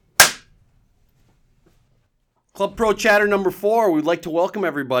Club Pro Chatter number 4. We'd like to welcome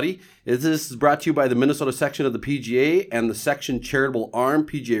everybody. This is brought to you by the Minnesota section of the PGA and the section charitable arm,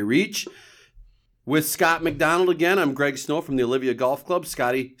 PGA Reach. With Scott McDonald again, I'm Greg Snow from the Olivia Golf Club.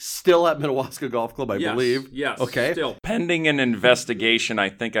 Scotty, still at Minnewaska Golf Club, I believe. Yes, okay. Still. Pending an investigation, I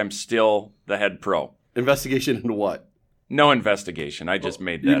think I'm still the head pro. Investigation into what? No investigation. I just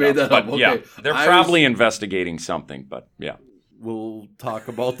made that up. You made that up, But, okay. Yeah, they're probably investigating something, but yeah. We'll talk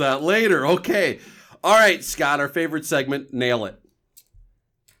about that later. Okay. All right, Scott, our favorite segment, Nail It.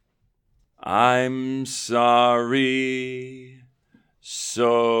 I'm sorry,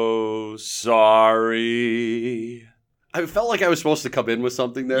 so sorry. I felt like I was supposed to come in with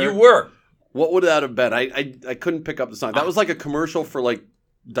something there. You were. What would that have been? I couldn't pick up the song. That was like a commercial for like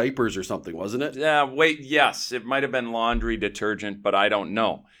diapers or something, wasn't it? Yeah, yes, it might have been laundry detergent, but I don't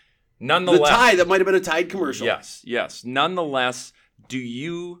know. Nonetheless. The Tide, that might have been a Tide commercial. Yes. Nonetheless, do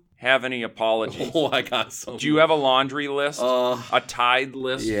you have any apologies? Oh, I got some. Do you have a laundry list? A Tide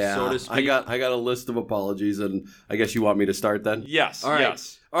list, so to speak? I got a list of apologies, and I guess you want me to start then? Yes, All right.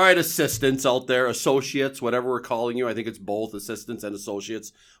 yes. All right, assistants out there, associates, whatever we're calling you. I think it's both assistants and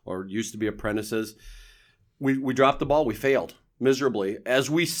associates, or used to be apprentices. We dropped the ball. We failed miserably.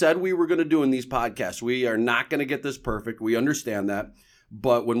 As we said we were going to do in these podcasts, we are not going to get this perfect. We understand that.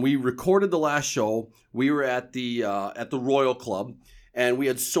 But when we recorded the last show, we were at the Royal Club, and we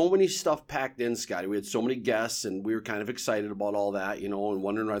had so many stuff packed in, Scotty. We had so many guests, and we were kind of excited about all that, and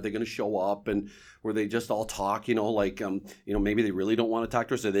wondering, are they going to show up, and were they just all talk, maybe they really don't want to talk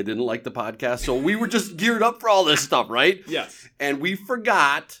to us, or they didn't like the podcast. So we were just geared up for all this stuff, right? Yes. And we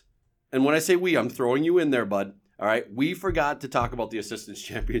forgot, and when I say we, I'm throwing you in there, bud. All right, we forgot to talk about the Assistants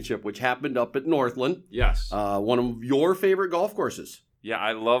Championship, which happened up at Northland. Yes. One of your favorite golf courses. Yeah,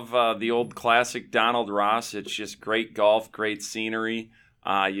 I love the old classic Donald Ross. It's just great golf, great scenery.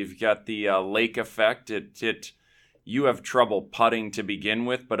 You've got the lake effect. You have trouble putting to begin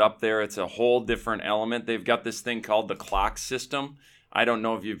with, but up there it's a whole different element. They've got this thing called the clock system. I don't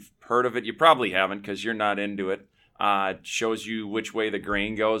know if you've heard of it. You probably haven't because you're not into it. It shows you which way the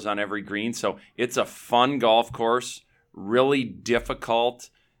grain goes on every green. So it's a fun golf course, really difficult.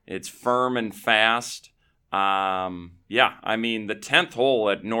 It's firm and fast. The 10th hole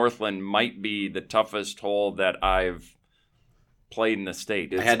at Northland might be the toughest hole that I've played in the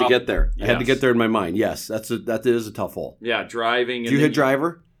state. I had to get there. I had to get there in my mind. Yes, that is a tough hole. Yeah, driving. Do you hit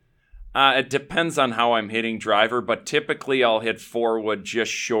driver? It depends on how I'm hitting driver, but typically I'll hit forward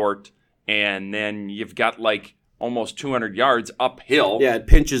just short, and then you've got like almost 200 yards uphill. Yeah, it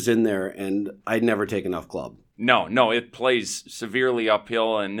pinches in there, and I'd never take enough club. No, it plays severely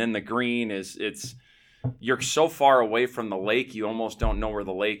uphill, and then the green you're so far away from the lake, you almost don't know where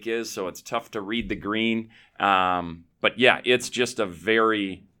the lake is, so it's tough to read the green. But yeah, it's just a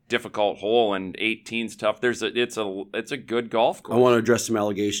very difficult hole, and 18's tough. It's a good golf course. I want to address some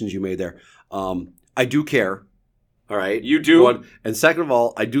allegations you made there. I do care. All right, you do. And second of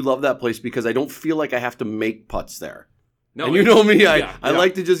all, I do love that place because I don't feel like I have to make putts there. No, and you know me, I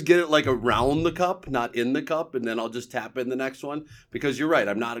like to just get it like around the cup, not in the cup, and then I'll just tap in the next one. Because you're right,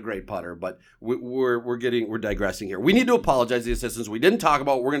 I'm not a great putter, but we're digressing here. We need to apologize to the assistants. We didn't talk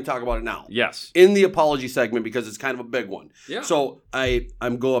about it. We're going to talk about it now. Yes. In the apology segment because it's kind of a big one. Yeah. So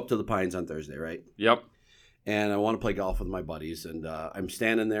I'm go up to the Pines on Thursday, right? Yep. And I want to play golf with my buddies, and I'm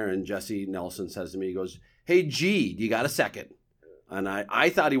standing there, and Jesse Nelson says to me, he goes, "Hey, G, do you got a second?" And I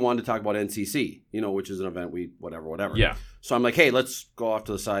thought he wanted to talk about NCC, which is an event whatever. Yeah. So I'm like, hey, let's go off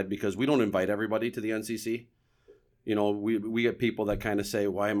to the side because we don't invite everybody to the NCC. We get people that kind of say,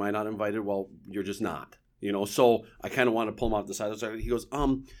 why am I not invited? Well, you're just not, So I kind of want to pull him off the side. He goes,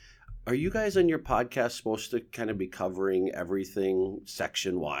 are you guys on your podcast supposed to kind of be covering everything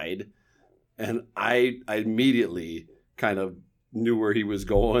section wide? And I immediately kind of knew where he was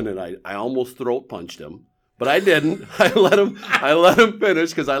going, and I almost throat punched him. But I didn't. I let him finish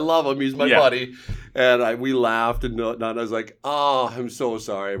because I love him. He's my buddy. And we laughed and I was like, oh, I'm so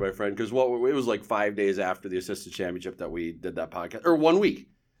sorry, my friend. Because it was like 5 days after the Assistant Championship that we did that podcast. Or 1 week.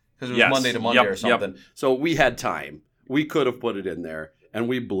 Because it was Monday to Monday or something. Yep. So we had time. We could have put it in there. And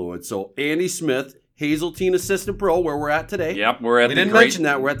we blew it. So Andy Smith, Hazeltine Assistant Pro, where we're at today. Yep, we didn't mention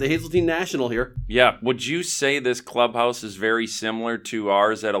that. We're at the Hazeltine National here. Yeah. Would you say this clubhouse is very similar to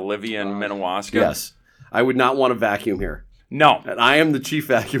ours at Olivia and Minnewaska? Yes. I would not want to vacuum here. No. And I am the chief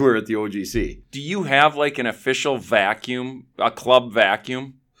vacuumer at the OGC. Do you have like an official vacuum, a club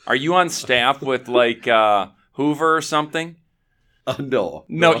vacuum? Are you on staff with like Hoover or something? No.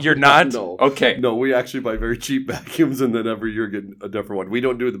 No, you're not? No. Okay. No, we actually buy very cheap vacuums and then every year get a different one. We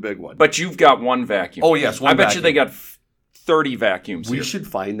don't do the big one. But you've got one vacuum. Oh, yes, one I bet vacuum. you they got 30 vacuums We here. should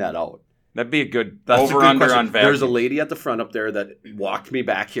find that out. That'd be a good That's a over good under question. on value. There's a lady at the front up there that walked me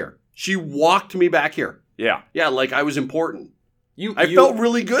back here. She walked me back here. Yeah. Yeah, like I was important. You felt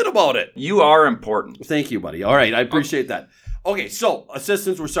really good about it. You are important. Thank you, buddy. All right, I appreciate that. Okay, so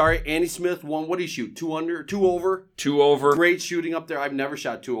assistants, we're sorry. Andy Smith won. What did he shoot? 2 under, 2 over. 2 over. Great shooting up there. I've never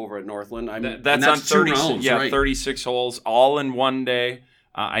shot 2 over at Northland. That's on 30. 2 rounds, yeah, right. 36 holes, all in one day.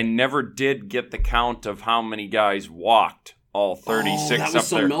 I never did get the count of how many guys walked all 36 that was up there.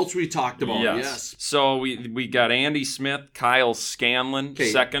 something else we talked about. Yes. So we got Andy Smith, Kyle Scanlon,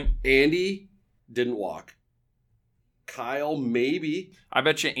 second. Andy didn't walk. Kyle maybe. I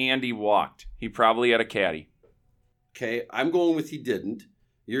bet you Andy walked. He probably had a caddy. Okay, I'm going with he didn't.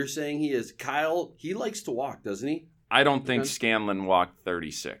 You're saying he is. Kyle, he likes to walk, doesn't he? I don't think Scanlon walked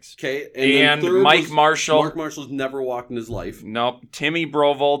 36. Okay, and Mike Marshall. Mark Marshall's never walked in his life. Nope. Timmy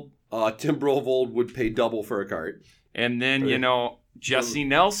Brovold. Tim Brovold would pay double for a cart. And then, Jesse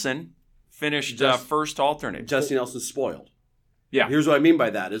Nelson finished first alternate. Jesse Nelson's spoiled. Yeah. Here's what I mean by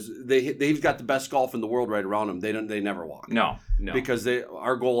that is they've got the best golf in the world right around them. They never walk. No. Because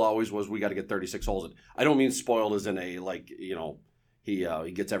our goal always was we got to get 36 holes in. I don't mean spoiled as in a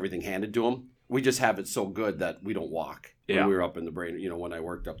he gets everything handed to him. We just have it so good that we don't walk. When we were up in the brain, when I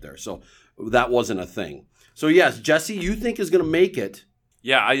worked up there. So that wasn't a thing. So yes, Jesse, you think is going to make it.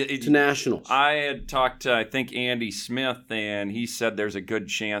 Yeah, to nationals. I had talked to, I think, Andy Smith, and he said there's a good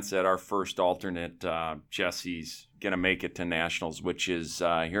chance that our first alternate, Jesse's going to make it to nationals, which is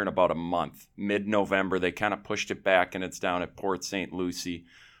here in about a month. Mid-November, they kind of pushed it back, and it's down at Port St. Lucie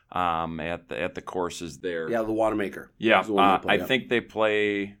at the courses there. Yeah, the Wanamaker. Yeah, I think they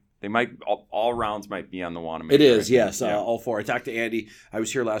play... They might all rounds might be on the Wanamaker. It is, yes, all 4. I talked to Andy. I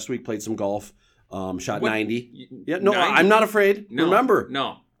was here last week, played some golf. Shot 90. Yeah, no, 90? I'm not afraid. No, remember,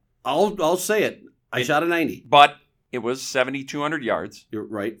 I'll say it. I shot a 90, but it was 7,200 yards. You're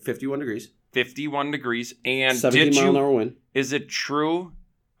right, 51 degrees. 51 degrees, and 17-mile-an-hour wind. Is it true?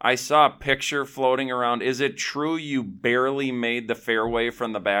 I saw a picture floating around. Is it true you barely made the fairway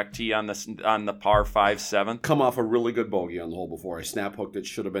from the back tee on the par 5-7? Come off a really good bogey on the hole before. I snap hooked it.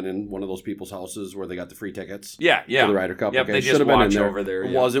 Should have been in one of those people's houses where they got the free tickets. Yeah. For the Ryder Cup. Yep, okay. They just watch over there.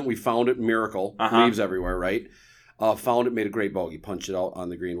 It wasn't. We found it. Miracle. Leaves everywhere, right? Found it, made a great bogey. Punched it out on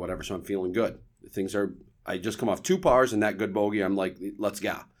the green, whatever. So I'm feeling good. I just come off 2 pars and that good bogey. I'm like, let's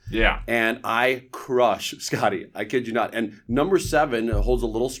go. Yeah. And I crush Scotty. I kid you not. And number 7 holds a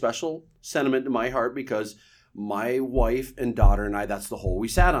little special sentiment in my heart because my wife and daughter and I, that's the hole we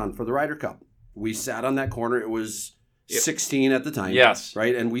sat on for the Ryder Cup. We sat on that corner. It was 16 at the time. Yes.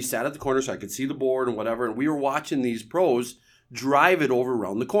 Right? And we sat at the corner so I could see the board and whatever. And we were watching these pros drive it over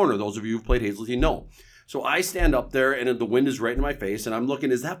around the corner. Those of you who've played Hazeltine know. So I stand up there and the wind is right in my face. And I'm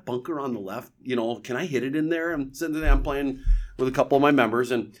looking, is that bunker on the left? Can I hit it in there? I'm sitting there, I'm playing with a couple of my members,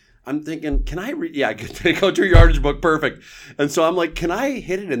 and I'm thinking, can I I could take out your yardage book, perfect. And so I'm like, can I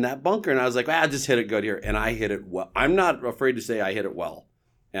hit it in that bunker? And I was like, just hit it good here. And I hit it well. I'm not afraid to say I hit it well.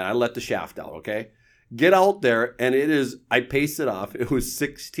 And I let the shaft out, okay? Get out there, and I paced it off. It was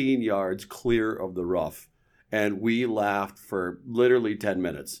 16 yards clear of the rough. And we laughed for literally 10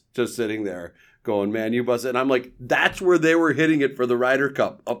 minutes, just sitting there going, man, you busted. And I'm like, that's where they were hitting it for the Ryder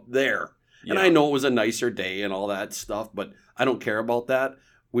Cup, up there. Yeah. And I know it was a nicer day and all that stuff, but I don't care about that.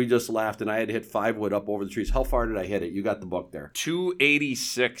 We just laughed, and I had to hit 5 wood up over the trees. How far did I hit it? You got the book there.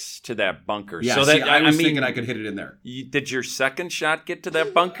 286 to that bunker. Yeah, so I was thinking I could hit it in there. Did your second shot get to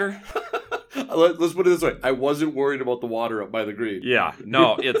that bunker? Let's put it this way: I wasn't worried about the water up by the green. Yeah,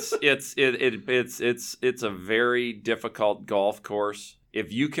 no, it's a very difficult golf course.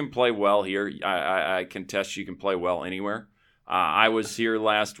 If you can play well here, I contest you can play well anywhere. I was here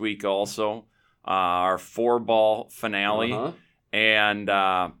last week also, our 4-ball finale, and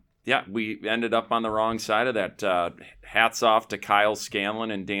we ended up on the wrong side of that. Hats off to Kyle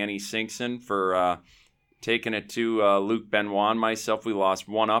Scanlon and Danny Sinkson for taking it to Luke Benoit and myself. We lost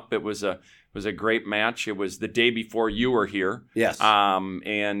 1 up. It was a great match. It was the day before you were here. Yes.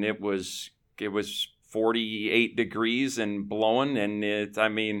 And it was 48 degrees and blowing,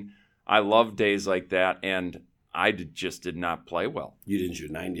 and I love days like that, and I just did not play well. You didn't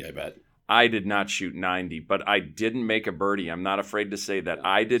shoot 90, I bet. I did not shoot 90, but I didn't make a birdie. I'm not afraid to say that.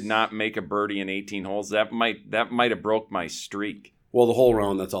 I did not make a birdie in 18 holes. That might have broke my streak. Well, the whole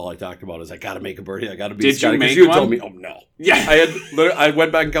round, that's all I talked about is I got to make a birdie. I got to be. Did Scotty, you make you one? Told me, oh no. Yeah, I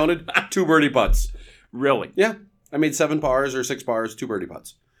went back and counted 2 birdie putts. Really? Yeah, I made 7 pars or 6 pars, 2 birdie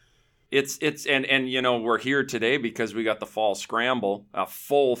putts. It's we're here today because we got the fall scramble, a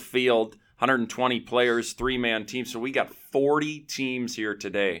full field, 120 players, 3-man team. So we got 40 teams here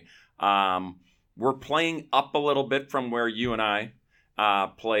today. We're playing up a little bit from where you and I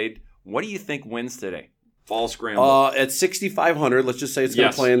played. What do you think wins today? Fall scramble. At 6,500, let's just say it's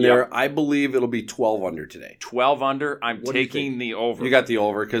going to play in there. I believe it'll be 12 under today. 12 under. I'm taking the over. You got the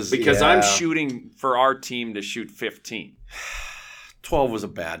over because I'm shooting for our team to shoot 15. 12 was a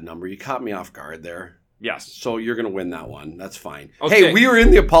bad number. You caught me off guard there. Yes. So you're going to win that one. That's fine. Okay. Hey, we were in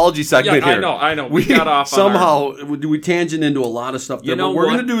the apology segment here. I know. We got off somehow. We tangent into a lot of stuff there, but we're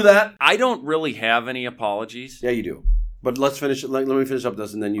going to do that. I don't really have any apologies. Yeah, you do. But let's finish it. Let me finish up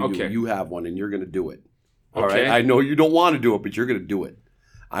this, and then you do. You have one, and you're going to do it. All right. I know you don't want to do it, but you're going to do it.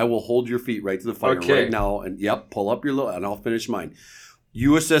 I will hold your feet right to the fire right now, and pull up your little, and I'll finish mine.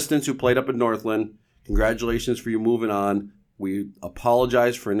 You assistants who played up at Northland, congratulations for you moving on. We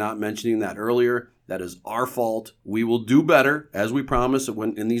apologize for not mentioning that earlier. That is our fault. We will do better, as we promised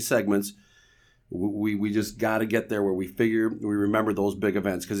in these segments. We just got to get there where we remember those big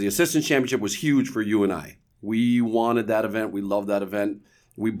events, because the assistant championship was huge for you and I. We wanted that event. We loved that event.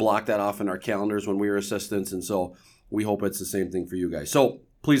 We blocked that off in our calendars when we were assistants, and so we hope it's the same thing for you guys. So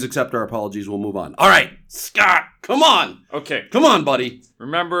please accept our apologies. We'll move on. All right, Scott, come on. Okay. Come on, buddy.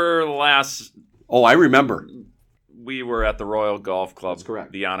 Remember last... Oh, I remember. We were at the Royal Golf Club. That's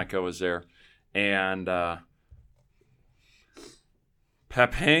correct. Deonica was there. And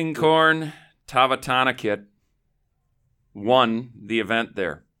Pephankorn Tavatanakit won the event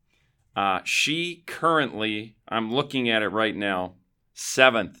there. She currently, I'm looking at it right now,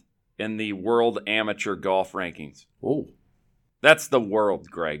 7th in the World Amateur Golf Rankings. Oh. That's the world,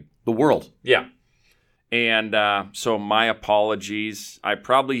 Greg. The world. Yeah. And so my apologies. I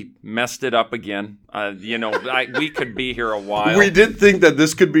probably messed it up again. We could be here a while. We did think that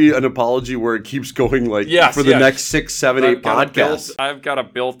this could be an apology where it keeps going for the next 6, 7, 8 podcasts. I've got a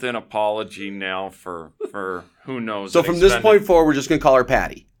built-in apology now for who knows. So from this point forward, we're just going to call her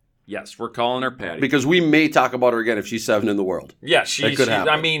Patty. Yes, we're calling her Patty. Because we may talk about her again if she's 7 in the world. Yeah, she could happen.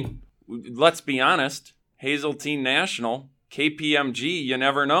 I mean, let's be honest. Hazeltine National, KPMG, you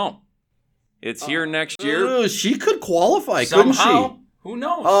never know. It's here next year. She could qualify, couldn't she? Who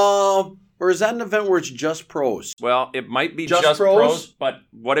knows? Or is that an event where it's just pros? Well, it might be just pros, but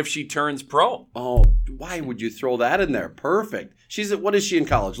what if she turns pro? Oh, why would you throw that in there? Perfect. What is she in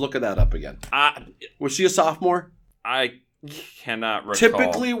college? Look at that up again. Was she a sophomore? I cannot recall.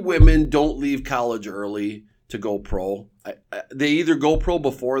 Typically, women don't leave college early to go pro. They either go pro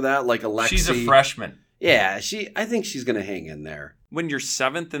before that, like Alexi. She's a freshman. Yeah, I think she's going to hang in there. When you're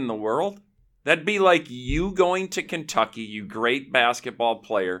 7th in the world? That'd be like you going to Kentucky, you great basketball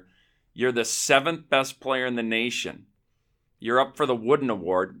player. You're the 7th best player in the nation. You're up for the Wooden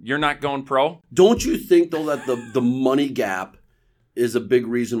Award. You're not going pro? Don't you think, though, that the money gap is a big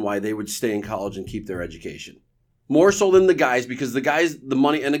reason why they would stay in college and keep their education? More so than the guys, because the guys, the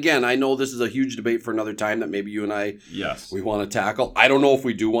money, and again, I know this is a huge debate for another time that maybe you and I, we want to tackle. I don't know if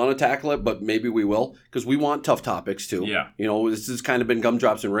we do want to tackle it, but maybe we will, because we want tough topics too. Yeah. This has kind of been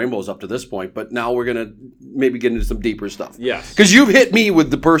gumdrops and rainbows up to this point, but now we're going to maybe get into some deeper stuff. Yes. Because you've hit me with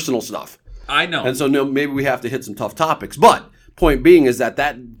the personal stuff. I know. And so maybe we have to hit some tough topics. But point being is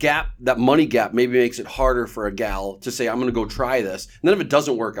that gap, that money gap, maybe makes it harder for a gal to say, I'm going to go try this. And then if it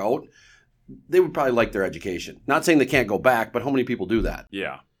doesn't work out, they would probably like their education. Not saying they can't go back, but how many people do that?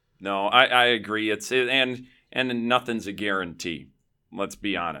 Yeah. No, I agree. And nothing's a guarantee. Let's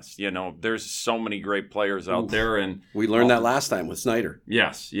be honest. There's so many great players out there, and we learned that last time with Snyder.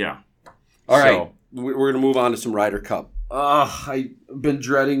 Yes, yeah. All right, we're going to move on to some Ryder Cup. I've been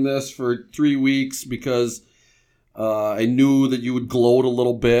dreading this for 3 weeks because I knew that you would gloat a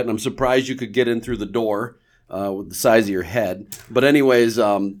little bit, and I'm surprised you could get in through the door with the size of your head. But anyways,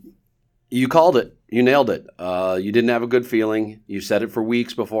 you called it. You nailed it. You didn't have a good feeling. You said it for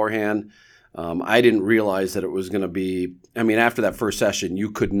weeks beforehand. I didn't realize that it was going to be, after that first session,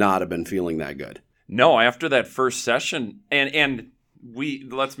 you could not have been feeling that good. No, after that first session, and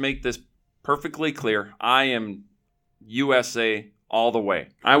let's make this perfectly clear. I am USA all the way.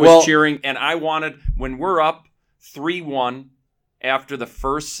 I was cheering, and I wanted, when we're up 3-1 after the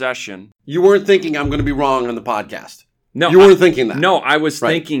first session. You weren't thinking I'm going to be wrong on the podcast. No, you weren't thinking that. No, I was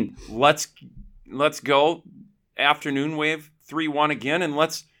thinking, let's go afternoon wave 3-1 again, and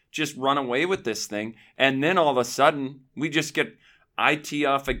let's just run away with this thing. And then all of a sudden, I tee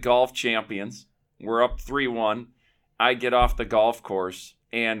off at Golf Champions. We're up 3-1. I get off the golf course,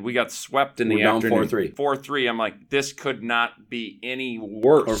 and we got swept in the afternoon. We're down 4-3. 4-3. I'm like, this could not be any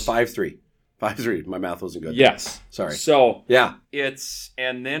worse. Or 5-3. 5-3. My math wasn't good. Yes. Sorry. So, yeah.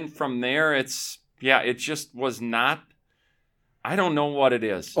 And then from there, it just was not. I don't know what it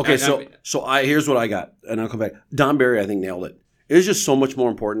is. Okay, here's what I got, and I'll come back. Don Barry, I think, nailed it. It is just so much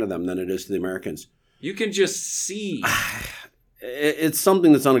more important to them than it is to the Americans. You can just see. it's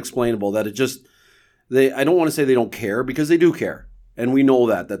something that's unexplainable that I don't want to say they don't care, because they do care. And we know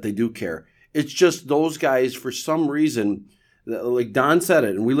that they do care. It's just those guys, for some reason, like Don said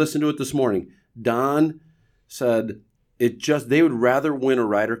it, and we listened to it this morning. Don said they would rather win a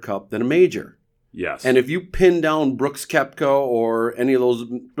Ryder Cup than a major. Yes. And if you pin down Brooks Koepka or any of those,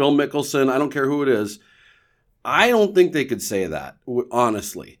 Bill Mickelson, I don't care who it is, I don't think they could say that,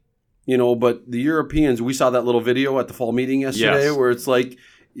 honestly. But the Europeans, we saw that little video at the fall meeting yesterday where it's like,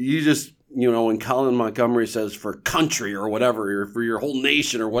 you just, and Colin Montgomery says for country or whatever, or for your whole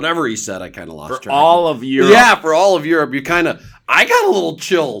nation or whatever he said, I kind of lost track. For all of Europe. Yeah, for all of Europe. I got a little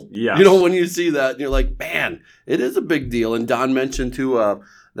chill, yes. When you see that, and you're like, man, it is a big deal. And Don mentioned too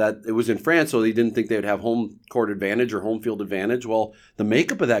that it was in France, so they didn't think they would have home court advantage or home field advantage. Well, the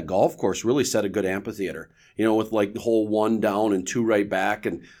makeup of that golf course really set a good amphitheater, with like the hole 1 down and 2 right back,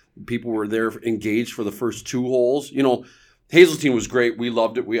 and people were there engaged for the first 2 holes. Hazeltine was great. We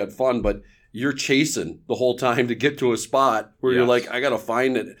loved it. We had fun, but you're chasing the whole time to get to a spot where you're like, I got to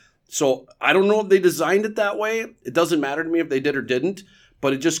find it. So I don't know if they designed it that way. It doesn't matter to me if they did or didn't,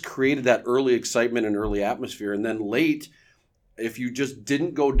 but it just created that early excitement and early atmosphere. And then late, if you just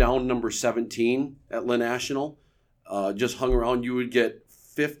didn't go down number 17 at Le National, just hung around, you would get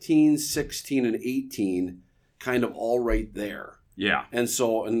 15, 16, and 18 kind of all right there. Yeah. And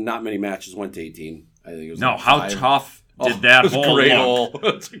not many matches went to 18. I think it was how tough did that hole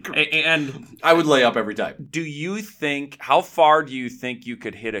look? And I would lay up every time. How far do you think you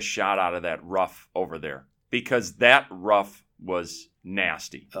could hit a shot out of that rough over there? Because that rough was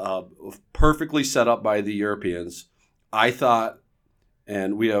nasty. Perfectly set up by the Europeans. I thought,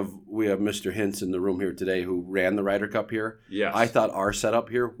 and we have Mr. Hintz in the room here today who ran the Ryder Cup here. Yes. I thought our setup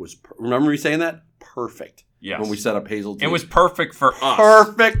here was, remember me saying that? Perfect. Yes. When we set up Hazeltine. It was perfect for us.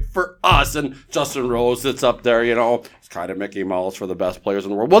 Perfect for us. And Justin Rose sits up there, it's kind of Mickey Mouse for the best players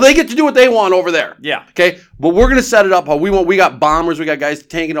in the world. Well, they get to do what they want over there. Yeah. Okay? But we're going to set it up how we want. We got bombers. We got guys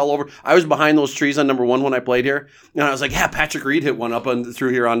tanking all over. I was behind those trees on number 1 when I played here. And I was like, Patrick Reed hit one up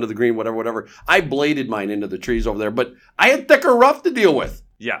through here onto the green, whatever. I bladed mine into the trees over there. But I had thicker rough to deal with.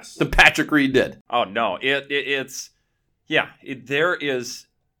 Yes. Than Patrick Reed did. Oh, no. There is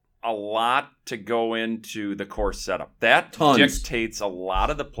a lot to go into the course setup. That dictates a lot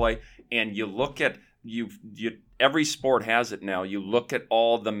of the play. And you look at every sport has it now. You look at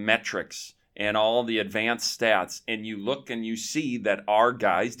all the metrics and all the advanced stats, and you look and you see that our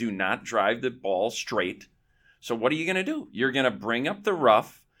guys do not drive the ball straight. So what are you going to do? You're going to bring up the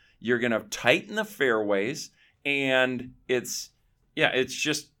rough. You're going to tighten the fairways, and it's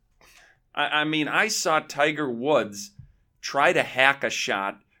just. I saw Tiger Woods try to hack a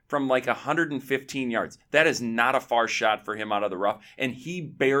shot from like 115 yards. That is not a far shot for him out of the rough. And he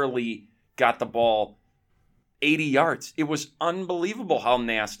barely got the ball 80 yards. It was unbelievable how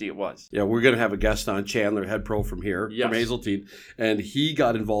nasty it was. Yeah, we're going to have a guest on, Chandler, head pro from here, from Hazeltine. And he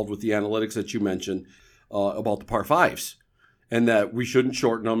got involved with the analytics that you mentioned about the par 5s. And that we shouldn't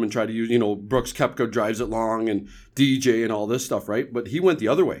shorten them and try to use, Brooks Koepka drives it long and DJ and all this stuff, right? But he went the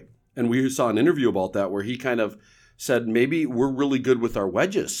other way. And we saw an interview about that where he kind of said maybe we're really good with our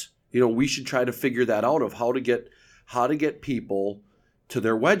wedges. We should try to figure that out of how to get people to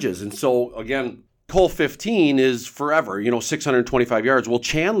their wedges. And so again, hole 15 is forever, 625 yards. Well,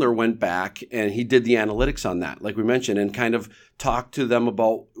 Chandler went back and he did the analytics on that, like we mentioned, and kind of talked to them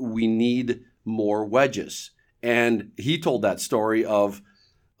about we need more wedges. And he told that story of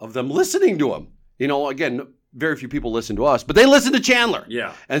them listening to him. Again, very few people listen to us, but they listen to Chandler.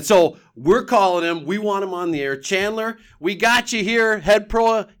 Yeah. And so we're calling him. We want him on the air. Chandler, we got you here, head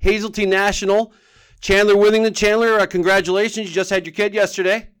pro Hazeltine National. Chandler Withington. Chandler, congratulations. You just had your kid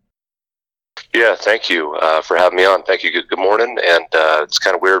yesterday. Yeah, thank you for having me on. Thank you. Good morning. And it's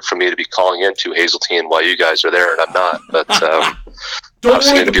kind of weird for me to be calling into Hazeltine while you guys are there, and I'm not. But don't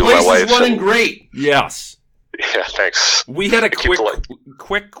worry, the place is running great. Yes. Yeah, thanks. We had a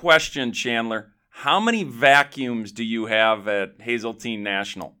quick question, Chandler. How many vacuums do you have at Hazeltine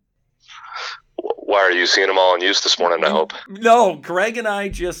National? Why are you seeing them all in use this morning, I hope? No, Greg and I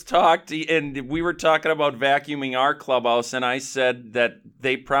just talked, and we were talking about vacuuming our clubhouse, and I said that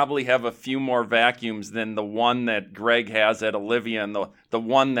they probably have a few more vacuums than the one that Greg has at Olivia and the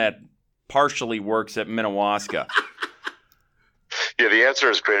one that partially works at Minnewaska. Yeah, the answer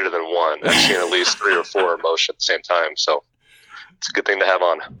is greater than one. I've seen at least 3 or 4 in motion at the same time, so it's a good thing to have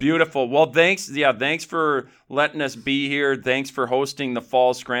on. Beautiful. Well, thanks. Yeah, thanks for letting us be here. Thanks for hosting the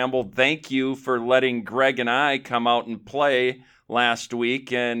Fall Scramble. Thank you for letting Greg and I come out and play last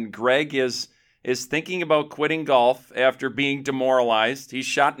week. And Greg is thinking about quitting golf after being demoralized. He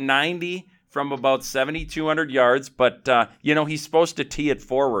shot 90 from about 7,200 yards, but, he's supposed to tee it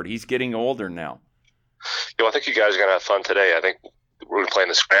forward. He's getting older now. I think you guys are going to have fun today. I think we're going to play in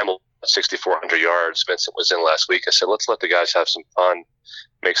the scramble at 6,400 yards. Vincent was in last week. I said, let's let the guys have some fun,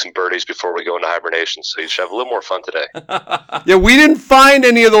 make some birdies before we go into hibernation. So you should have a little more fun today. Yeah, we didn't find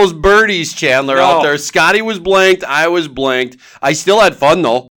any of those birdies, Chandler, out there. Scotty was blanked. I was blanked. I still had fun,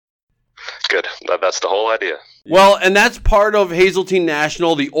 though. Good. That's the whole idea. Well, and that's part of Hazeltine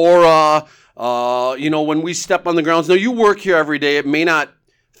National, the aura. When we step on the grounds. Now, you work here every day. It may not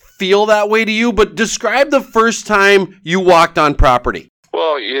feel that way to you, but describe the first time you walked on property.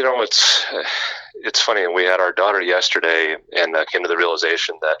 Well, it's funny. We had our daughter yesterday and came to the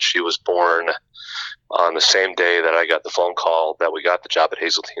realization that she was born on the same day that I got the phone call that we got the job at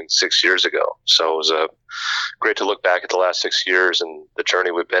Hazeltine 6 years ago. So it was great to look back at the last 6 years and the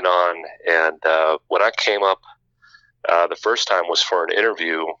journey we've been on. And when I came up, the first time was for an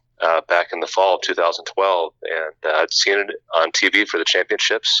interview back in the fall of 2012, and I'd seen it on TV for the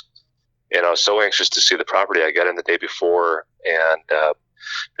championships, and I was so anxious to see the property. I got in the day before, and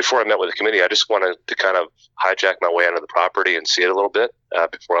before I met with the committee, I just wanted to kind of hijack my way onto the property and see it a little bit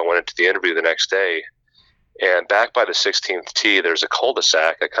before I went into the interview the next day. And back by the 16th tee, there's a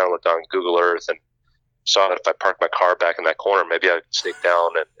cul-de-sac. I kind of looked on Google Earth and saw that if I parked my car back in that corner, maybe I could sneak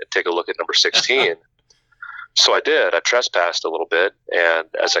down and take a look at number 16. So I did. I trespassed a little bit, and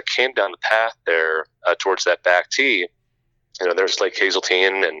as I came down the path there towards that back tee, there's Lake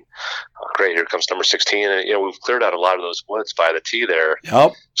Hazeltine, and great, here comes number 16. And we've cleared out a lot of those woods by the tee there.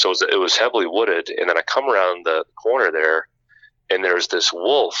 Yep. So it was heavily wooded, and then I come around the corner there, and there's this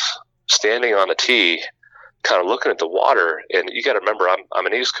wolf standing on the tee, kind of looking at the water. And you got to remember, I'm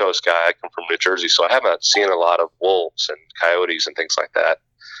an East Coast guy. I come from New Jersey, so I haven't seen a lot of wolves and coyotes and things like that.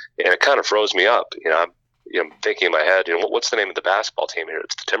 And it kind of froze me up. I'm thinking in my head, what's the name of the basketball team here?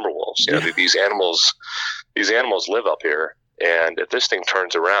 It's the Timberwolves. These animals live up here, and if this thing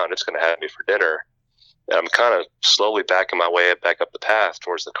turns around, it's going to have me for dinner. And I'm kind of slowly backing my way back up the path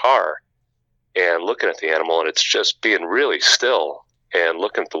towards the car and looking at the animal, and it's just being really still and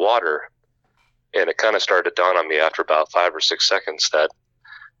looking at the water. And it kind of started to dawn on me after about 5 or 6 seconds that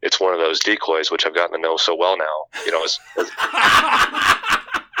it's one of those decoys, which I've gotten to know so well now.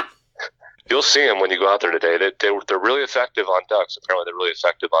 You'll see them when you go out there today. They're really effective on ducks. Apparently, they're really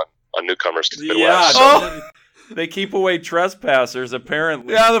effective on newcomers to the Midwest. Yeah, they keep away trespassers,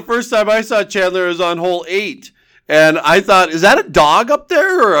 apparently. Yeah, the first time I saw Chandler was on hole 8. And I thought, is that a dog up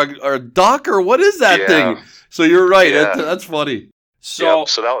there or a duck or what is that thing? So you're right. Yeah. That's funny. So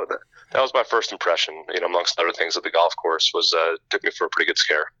that was my first impression, amongst other things at the golf course, was took me for a pretty good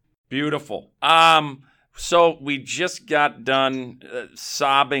scare. Beautiful. So we just got done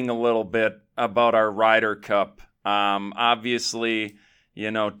sobbing a little bit about our Ryder Cup. Obviously,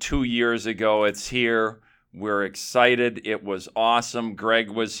 2 years ago it's here. We're excited. It was awesome. Greg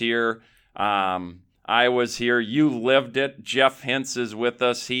was here. I was here. You lived it. Jeff Hintz is with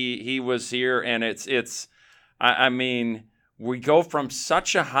us. He was here, and I mean, we go from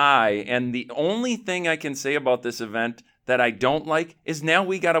such a high, and the only thing I can say about this event that I don't like is now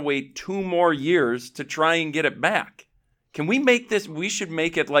we got to wait 2 more years to try and get it back. Can we make this? We should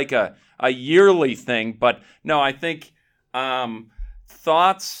make it like a yearly thing. But no, I think your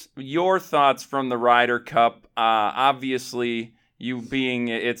thoughts from the Ryder Cup. Obviously,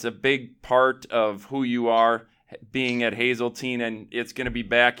 it's a big part of who you are, being at Hazeltine, and it's going to be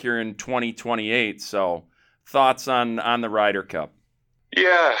back here in 2028. So thoughts on the Ryder Cup?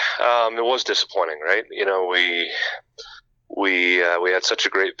 Yeah, it was disappointing, right? We had such a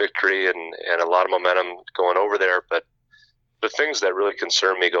great victory and a lot of momentum going over there, but the things that really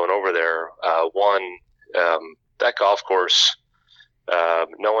concerned me going over there, one, that golf course,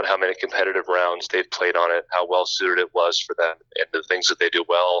 knowing how many competitive rounds they've played on it, how well suited it was for them, and the things that they do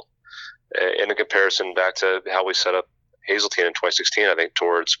well, in comparison back to how we set up Hazeltine in 2016, I think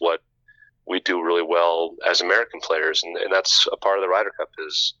towards what we do really well as American players, and that's a part of the Ryder Cup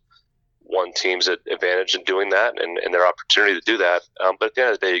is one team's advantage in doing that and their opportunity to do that. But at the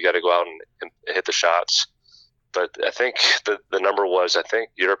end of the day, you got to go out and hit the shots. But I think the number was, I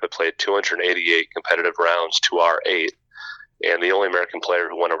think Europe had played 288 competitive rounds to our 8. And the only American player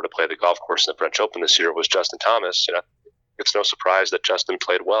who went over to play the golf course in the French Open this year was Justin Thomas. And it's no surprise that Justin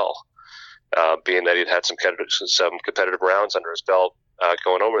played well, being that he'd had some competitive rounds under his belt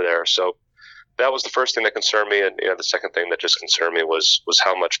going over there. So that was the first thing that concerned me. And the second thing that just concerned me was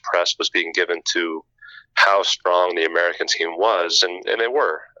how much press was being given to how strong the American team was. And they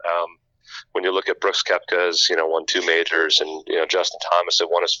were. When you look at Brooks Koepka's, won 2 majors, and, Justin Thomas had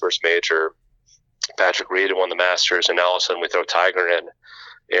won his first major, Patrick Reed had won the Masters, and now all of a sudden we throw Tiger in.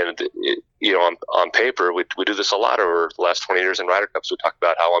 And on paper, we do this a lot over the last 20 years in Ryder Cups. We talk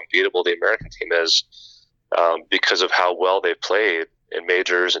about how unbeatable the American team is because of how well they've played in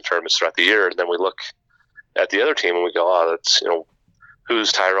majors and tournaments throughout the year. And then we look at the other team and we go, oh, that's,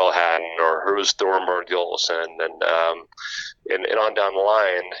 who's Tyrell Hatton or who's Thornburg Gilson, and on down the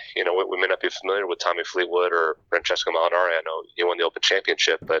line, we may not be familiar with Tommy Fleetwood or Francesco Molinari. I know he won the Open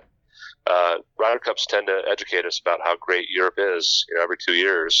Championship, but Ryder Cups tend to educate us about how great Europe is, every 2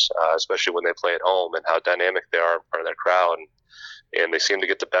 years, especially when they play at home, and how dynamic they are in front of their crowd, and they seem to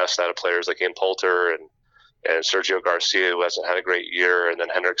get the best out of players like Ian Poulter and Sergio Garcia, who hasn't had a great year, and then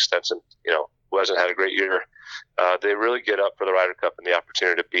Henrik Stenson, who hasn't had a great year. They really get up for the Ryder Cup and the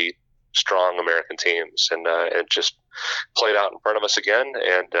opportunity to beat strong American teams, and just played out in front of us again.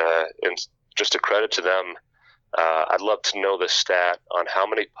 And just a credit to them. I'd love to know the stat on how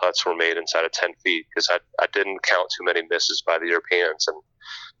many putts were made inside of 10 feet, because I didn't count too many misses by the Europeans, and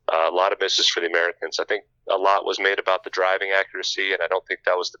a lot of misses for the Americans. I think a lot was made about the driving accuracy, and I don't think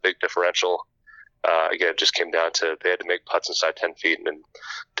that was the big differential. Again, it just came down to they had to make putts inside 10 feet, and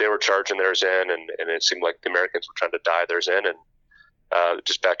they were charging theirs in, and it seemed like the Americans were trying to dive theirs in, and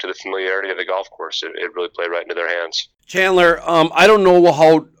just back to the familiarity of the golf course, it really played right into their hands. Chandler, I don't know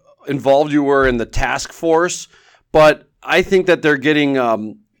how involved you were in the task force, but I think that they're getting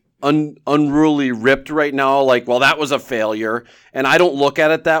unruly ripped right now, like, well, that was a failure, and I don't look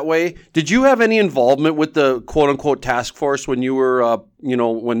at it that way. Did you have any involvement with the quote-unquote task force when you were,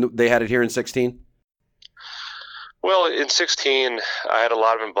 when they had it here in 16? Well, in 16, I had a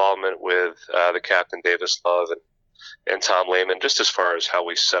lot of involvement with the captain, Davis Love, and Tom Lehman, just as far as how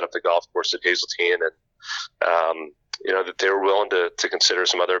we set up the golf course at Hazeltine, and that they were willing to consider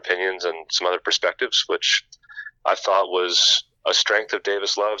some other opinions and some other perspectives, which I thought was a strength of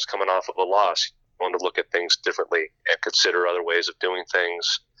Davis Love's coming off of a loss. He wanted to look at things differently and consider other ways of doing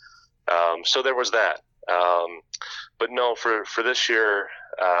things. So there was that. But no, for this year,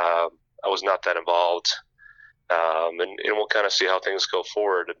 I was not that involved. And we'll kind of see how things go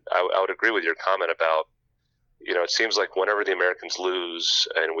forward. I would agree with your comment about, it seems like whenever the Americans lose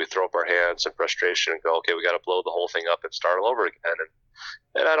and we throw up our hands in frustration and go, okay, we got to blow the whole thing up and start all over again.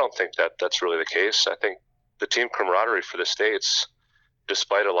 And I don't think that that's really the case. I think the team camaraderie for the States,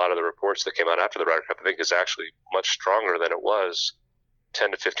 despite a lot of the reports that came out after the Ryder Cup, I think is actually much stronger than it was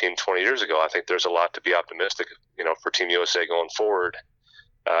 10 to 15, 20 years ago. I think there's a lot to be optimistic, for Team USA going forward.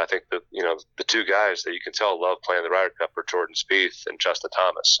 I think that, the two guys that you can tell love playing the Ryder Cup are Jordan Spieth and Justin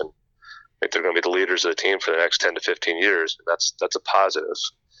Thomas. And I think they're going to be the leaders of the team for the next 10 to 15 years. And that's a positive.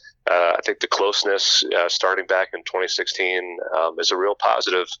 I think the closeness starting back in 2016 is a real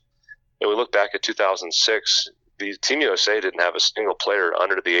positive. And we look back at 2006, the Team USA didn't have a single player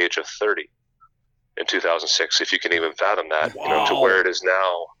under the age of 30 in 2006, if you can even fathom that. Wow. To where it is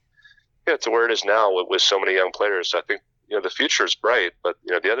now. Yeah, to where it is now with so many young players. So I think the future is bright, but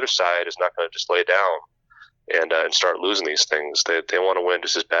the other side is not going to just lay down and start losing these things. They want to win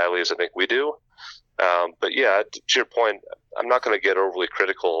just as badly as I think we do. But yeah, to your point, I'm not going to get overly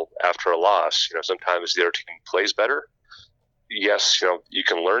critical after a loss. Sometimes the other team plays better. Yes, you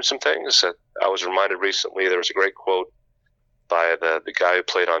can learn some things. I was reminded recently, there was a great quote by the guy who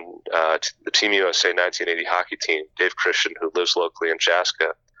played on the Team USA 1980 hockey team, Dave Christian, who lives locally in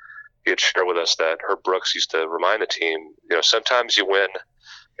Chaska. He had shared with us that Herb Brooks used to remind the team, sometimes you win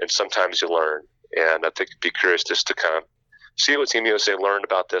and sometimes you learn. And I think it'd be curious just to kind of see what Team USA learned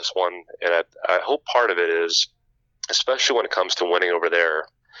about this one. And I hope part of it is, especially when it comes to winning over there,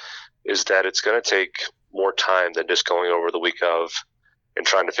 is that it's going to take more time than just going over the week of and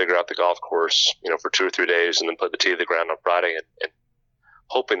trying to figure out the golf course, for 2 or 3 days and then put the tee to the ground on Friday and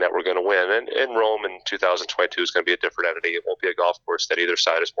hoping that we're going to win. And Rome in 2022 is going to be a different entity. It won't be a golf course that either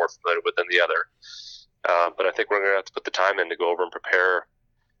side is more familiar with than the other. But I think we're going to have to put the time in to go over and prepare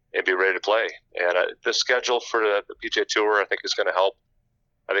and be ready to play. And the schedule for the PGA Tour, I think, is going to help.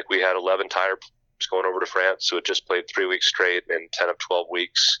 I think we had 11 tire players going over to France who had just played 3 weeks straight in 10 of 12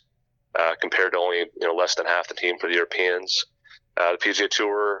 weeks, compared to only less than half the team for the Europeans. The PGA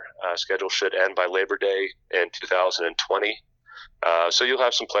Tour schedule should end by Labor Day in 2020. So you'll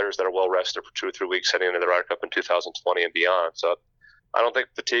have some players that are well rested for 2 or 3 weeks heading into the Ryder Cup in 2020 and beyond. So I don't think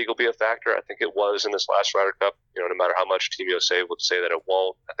fatigue will be a factor. I think it was in this last Ryder Cup. No matter how much Team USA would say that it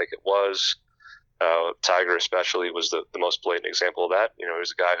won't, I think it was. Tiger especially was the most blatant example of that. He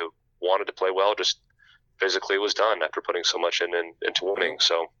was a guy who wanted to play well, just physically was done after putting so much into winning.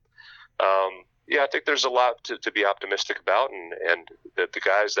 So I think there's a lot to be optimistic about, and the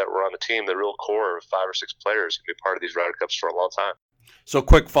guys that were on the team, the real core of 5 or 6 players, can be part of these Ryder Cups for a long time. So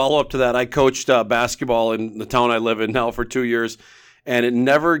quick follow-up to that. I coached basketball in the town I live in now for 2 years, and it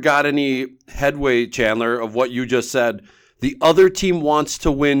never got any headway, Chandler, of what you just said. The other team wants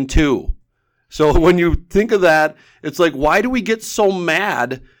to win too. So when you think of that, it's like, why do we get so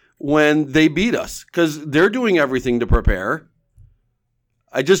mad when they beat us? Because they're doing everything to prepare.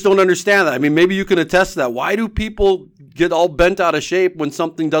 I just don't understand that. I mean, maybe you can attest to that. Why do people get all bent out of shape when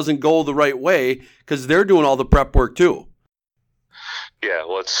something doesn't go the right way? Because they're doing all the prep work too. Yeah,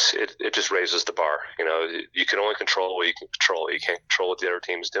 well, it just raises the bar. You can only control what you can control. You can't control what the other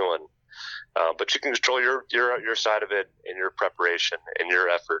team's doing, but you can control your side of it and your preparation and your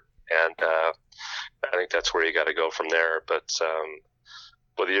effort. And I think that's where you got to go from there. But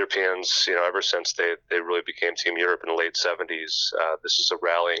the Europeans, ever since they really became Team Europe in the late 70s, this is a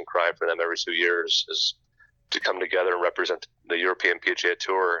rallying cry for them every 2 years, is to come together and represent the European PGA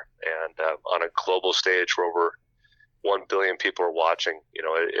Tour. And on a global stage where over 1 billion people are watching,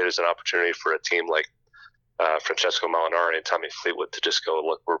 it is an opportunity for a team like Francesco Molinari and Tommy Fleetwood to just go,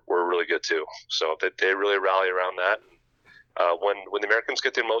 look, we're really good too. So they really rally around that. When the Americans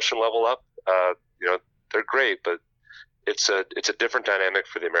get the emotion level up, they're great, but it's a different dynamic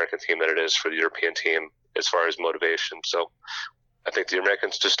for the American team than it is for the European team as far as motivation. So I think the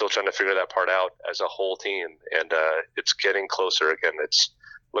Americans just still trying to figure that part out as a whole team, and it's getting closer again. It's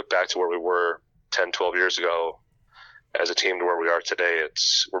look back to where we were 10, 12 years ago as a team to where we are today.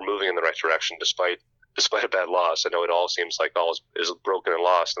 We're moving in the right direction despite a bad loss. I know it all seems like all is broken and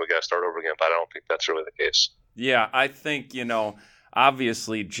lost and we got to start over again, but I don't think that's really the case. Yeah, I think,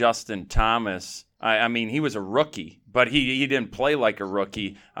 obviously Justin Thomas, I mean, he was a rookie, but he didn't play like a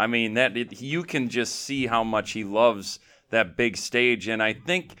rookie. I mean, you can just see how much he loves that big stage. And I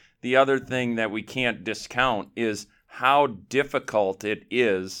think the other thing that we can't discount is how difficult it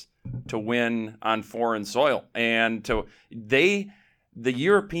is to win on foreign soil. And the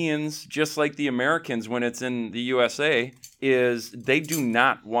Europeans, just like the Americans when it's in the USA, is they do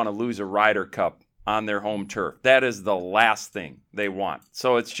not want to lose a Ryder Cup on their home turf. That is the last thing they want.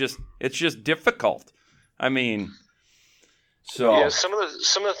 So it's just difficult. I mean, so yeah, some of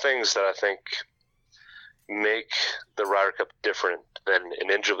the things that I think make the Ryder Cup different than an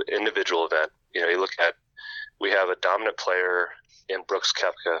individual event. You look at, we have a dominant player in Brooks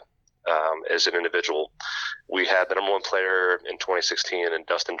Koepka as an individual. We had the number one player in 2016 in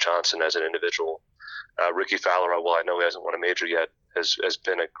Dustin Johnson as an individual. Ricky Fowler, while I know he hasn't won a major yet, has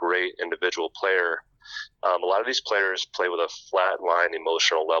been a great individual player. A lot of these players play with a flat line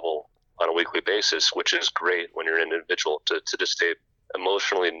emotional level on a weekly basis, which is great when you're an individual to just stay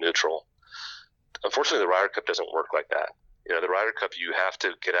emotionally neutral. Unfortunately, the Ryder Cup doesn't work like that. The Ryder Cup, you have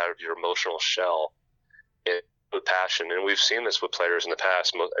to get out of your emotional shell with passion, and we've seen this with players in the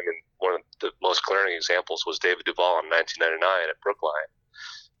past. I mean, one of the most glaring examples was David Duval in 1999 at Brookline.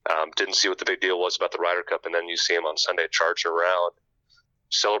 Didn't see what the big deal was about the Ryder Cup, and then you see him on Sunday charging around,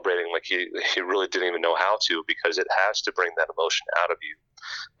 celebrating like he really didn't even know how to, because it has to bring that emotion out of you.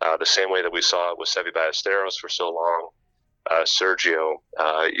 The same way that we saw it with Seve Ballesteros for so long. Sergio,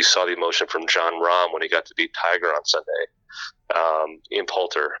 you saw the emotion from Jon Rahm when he got to beat Tiger on Sunday. Ian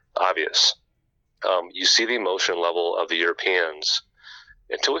Poulter, obvious. You see the emotion level of the Europeans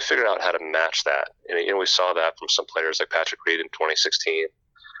until we figured out how to match that. And we saw that from some players like Patrick Reed in 2016.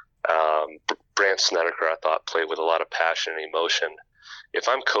 Brandt Snedeker, I thought, played with a lot of passion and emotion. If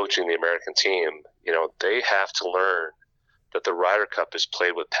I'm coaching the American team, they have to learn that the Ryder Cup is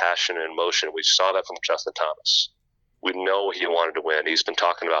played with passion and emotion. We saw that from Justin Thomas. We know he wanted to win. He's been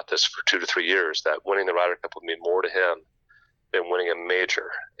talking about this for 2 to 3 years, that winning the Ryder Cup would mean more to him than winning a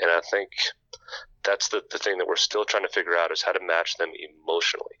major. And I think that's the thing that we're still trying to figure out, is how to match them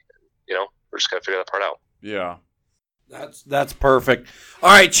emotionally. We're just going to figure that part out. Yeah. That's perfect.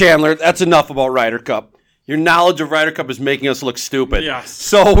 All right, Chandler, that's enough about Ryder Cup. Your knowledge of Ryder Cup is making us look stupid. Yes.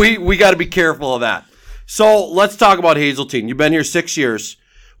 So we got to be careful of that. So let's talk about Hazeltine. You've been here 6 years.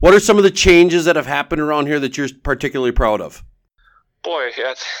 What are some of the changes that have happened around here that you're particularly proud of? Boy,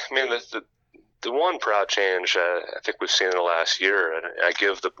 yeah, I mean, the one proud change I think we've seen in the last year, and I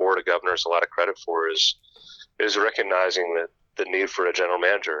give the Board of Governors a lot of credit for, is recognizing that the need for a general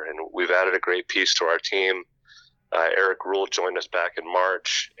manager. And we've added a great piece to our team. Eric Rule joined us back in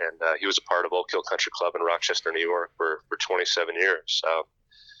March, and he was a part of Oak Hill Country Club in Rochester, New York for 27 years.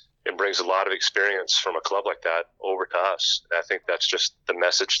 It brings a lot of experience from a club like that over to us. And I think that's just the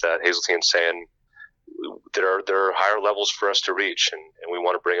message that Hazeltine's saying. There are higher levels for us to reach, and we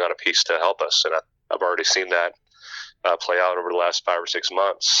want to bring on a piece to help us. And I've already seen that play out over the last 5 or 6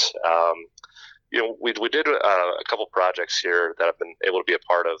 months. We did a couple projects here that I've been able to be a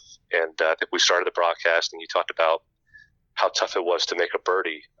part of, and I think we started the broadcast, and you talked about how tough it was to make a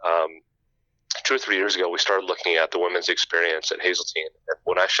birdie. 2 or 3 years ago, we started looking at the women's experience at Hazeltine. And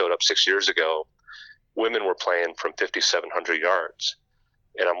when I showed up 6 years ago, women were playing from 5,700 yards.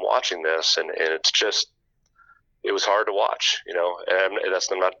 And I'm watching this, and it's just, it was hard to watch, and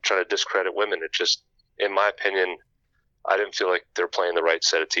I'm not trying to discredit women. It just, in my opinion, I didn't feel like they're playing the right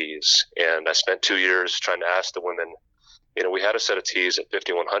set of tees. And I spent 2 years trying to ask the women, we had a set of tees at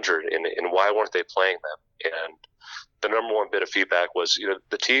 5,100, and why weren't they playing them? And the number one bit of feedback was,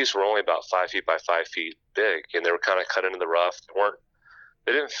 the tees were only about 5 feet by 5 feet big, and they were kind of cut into the rough.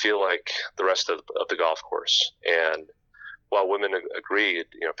 They didn't feel like the rest of the golf course. And while women agreed,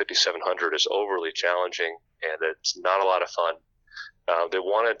 5,700 is overly challenging and it's not a lot of fun, they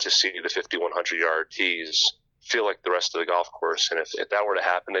wanted to see the 5,100 yard tees feel like the rest of the golf course. And if that were to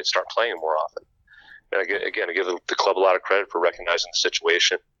happen, they'd start playing more often. And again, I give the club a lot of credit for recognizing the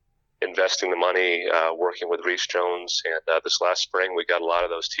situation, investing the money, working with Reese Jones. And this last spring, we got a lot of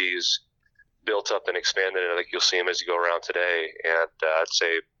those tees built up and expanded. And I think you'll see them as you go around today. And I'd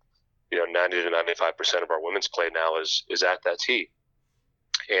say, 90 to 95% of our women's play now is at that tee.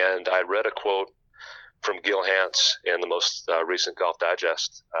 And I read a quote from Gil Hance in the most recent Golf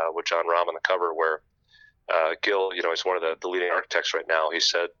Digest with John Rahm on the cover, where Gil, he's one of the leading architects right now. He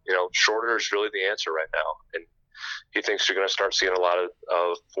said, shorter is really the answer right now. And he thinks you're going to start seeing a lot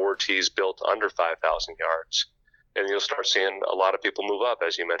of 4 tees built under 5,000 yards. And you'll start seeing a lot of people move up,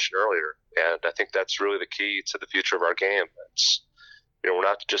 as you mentioned earlier. And I think that's really the key to the future of our game. It's, we're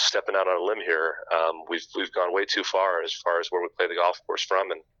not just stepping out on a limb here. We've gone way too far as where we play the golf course from,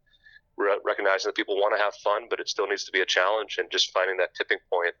 and recognizing that people want to have fun, but it still needs to be a challenge, and just finding that tipping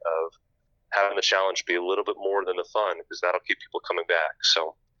point of having the challenge be a little bit more than the fun, because that'll keep people coming back.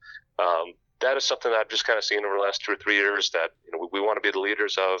 So that is something that I've just kind of seen over the last 2 or 3 years that we want to be the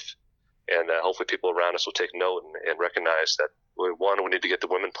leaders of, and hopefully people around us will take note and recognize that, one, we need to get the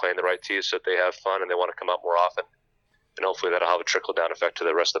women playing the right tees so that they have fun and they want to come out more often. And hopefully that'll have a trickle-down effect to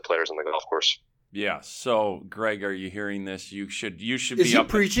the rest of the players on the golf course. Yeah. So, Greg, are you hearing this? You should be. Is he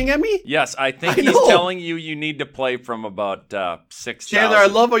preaching at me? Yes, I think he's telling you need to play from about 6,000. Chandler, I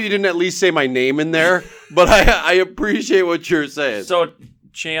love how you didn't at least say my name in there, but I appreciate what you're saying. So,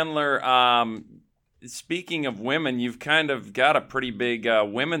 Chandler, speaking of women, you've kind of got a pretty big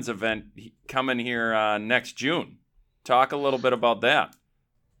women's event coming here next June. Talk a little bit about that.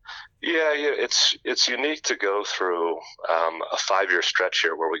 Yeah, it's unique to go through a 5-year stretch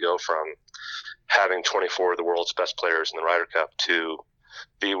here where we go from having 24 of the world's best players in the Ryder Cup to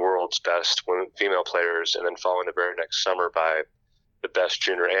the world's best female players, and then following the very next summer by the best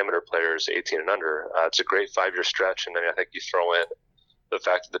junior amateur players 18 and under. It's a great 5-year stretch, and then I think you throw in the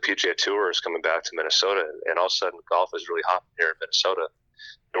fact that the PGA Tour is coming back to Minnesota, and all of a sudden golf is really hot here in Minnesota.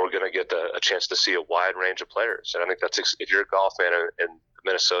 And we're going to get a chance to see a wide range of players. And I think that's, if you're a golf fan in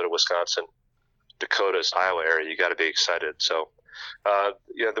Minnesota, Wisconsin, Dakotas, Iowa area, you got to be excited. So,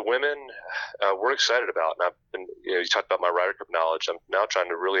 the women we're excited about. And I've been, you talked about my Ryder Cup knowledge. I'm now trying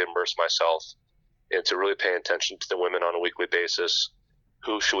to really immerse myself into really paying attention to the women on a weekly basis.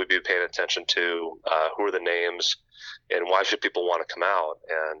 Who should we be paying attention to? Who are the names? And why should people want to come out?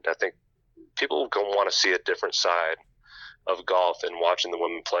 And I think people going to want to see a different side of golf and watching the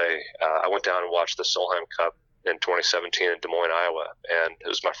women play. I went down and watched the Solheim Cup in 2017 in Des Moines, Iowa, and it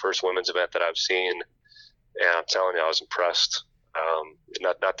was my first women's event that I've seen, and I'm telling you, I was impressed.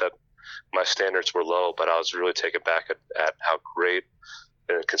 Not that my standards were low, but I was really taken back at how great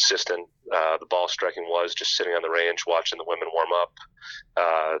and consistent the ball striking was, just sitting on the range watching the women warm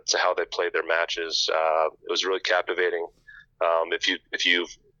up, to how they played their matches. It was really captivating. If you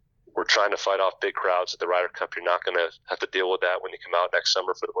were trying to fight off big crowds at the Ryder Cup, you're not going to have to deal with that when you come out next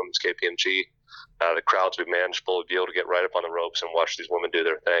summer for the women's KPMG. The crowds will be manageable. You'll be able to get right up on the ropes and watch these women do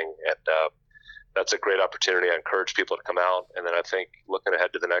their thing. And that's a great opportunity. I encourage people to come out. And then I think looking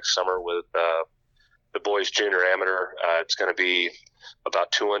ahead to the next summer with the boys junior amateur, it's going to be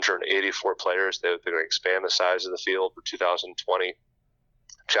about 284 players. They're going to expand the size of the field for 2020.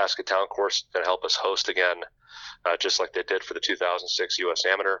 Chaska Town Course is going to help us host again, just like they did for the 2006 U.S.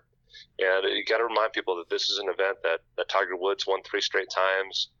 Amateur. And you got to remind people that this is an event that Tiger Woods won 3 straight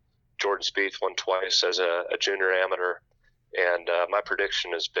times. Jordan Spieth won twice as a junior amateur. And my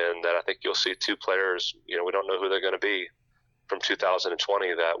prediction has been that I think you'll see 2 players, we don't know who they're going to be, from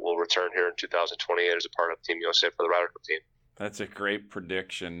 2020 that will return here in 2028 as a part of Team USA for the Ryder Cup team. That's a great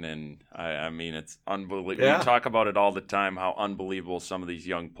prediction, and I mean, it's unbelievable. Yeah. We talk about it all the time, how unbelievable some of these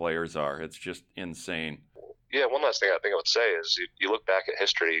young players are. It's just insane. Yeah, one last thing I think I would say is you look back at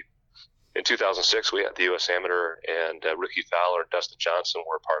history. In 2006, we had the U.S. Amateur, and Ricky Fowler and Dustin Johnson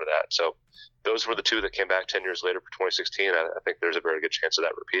were a part of that. So those were the 2 that came back 10 years later for 2016. I think there's a very good chance of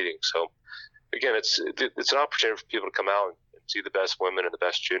that repeating. So again, it's an opportunity for people to come out and see the best women and the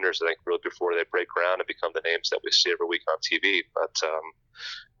best juniors, I think, really before they break ground and become the names that we see every week on TV. But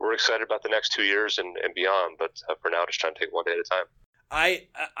we're excited about the next 2 years and beyond. But for now, just trying to take one day at a time.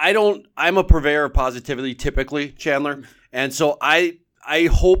 I'm a purveyor of positivity typically, Chandler. And so I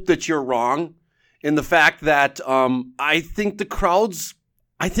hope that you're wrong in the fact that I think the crowds,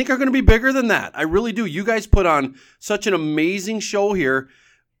 are going to be bigger than that. I really do. You guys put on such an amazing show here.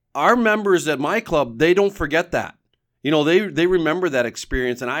 Our members at my club, they don't forget that. They remember that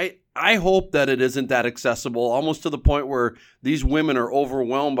experience. And I hope that it isn't that accessible, almost to the point where these women are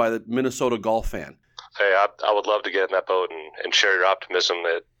overwhelmed by the Minnesota golf fan. Hey, I would love to get in that boat and share your optimism.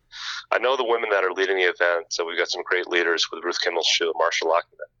 That I know the women that are leading the event, so we've got some great leaders with Ruth Kimmelshoe and Marsha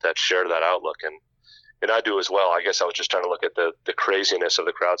Lockman that share that outlook, and I do as well. I guess I was just trying to look at the craziness of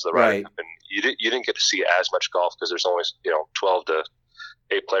the crowds of the Ryder Cup, and you didn't get to see as much golf because there's only 12 to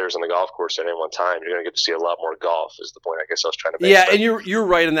 8 players on the golf course at any one time. You're going to get to see a lot more golf is the point I guess I was trying to make. Yeah, and you're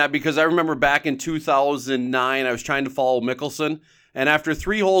right in that, because I remember back in 2009 I was trying to follow Mickelson, and after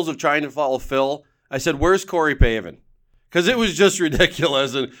 3 holes of trying to follow Phil, I said, "Where's Corey Pavin?" Because it was just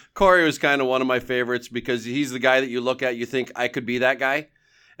ridiculous. And Corey was kind of one of my favorites because he's the guy that you look at, you think, I could be that guy.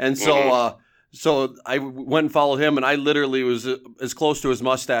 And so so I went and followed him, and I literally was as close to his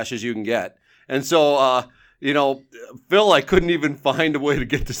mustache as you can get. And so, Phil, I couldn't even find a way to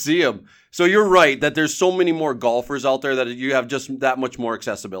get to see him. So you're right that there's so many more golfers out there that you have just that much more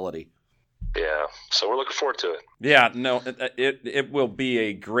accessibility. Yeah, so we're looking forward to it. Yeah, no, it will be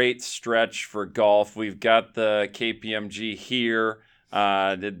a great stretch for golf. We've got the KPMG here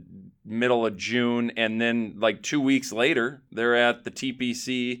the middle of June, and then like 2 weeks later, they're at the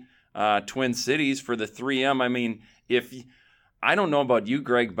TPC Twin Cities for the 3M. I mean, I don't know about you,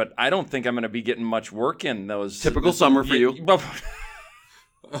 Greg, but I don't think I'm going to be getting much work in those. Typical summer for you.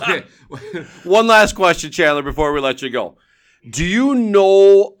 Okay. One last question, Chandler, before we let you go. Do you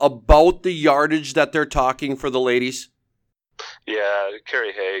know about the yardage that they're talking for the ladies? Yeah,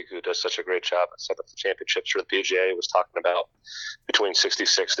 Kerry Haig, who does such a great job at setting up the championships for the PGA, was talking about between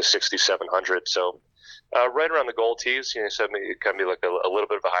 66 to 6,700. So right around the gold tees, he said it can be like a little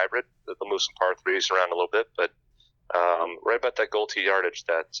bit of a hybrid. They'll move some par threes around a little bit, but right about that gold tee yardage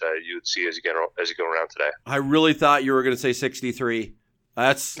that you would see as you go around today. I really thought you were going to say 63.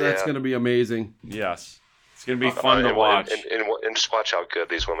 That's going to be amazing. Yes. It's going to be fun to watch. And just watch how good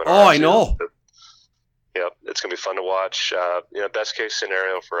these women are. Oh, I know. Yep, it's going to be fun to watch. Best case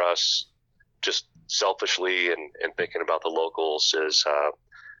scenario for us, just selfishly and thinking about the locals, is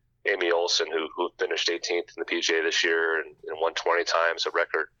Amy Olsen, who finished 18th in the PGA this year and won 20 times, a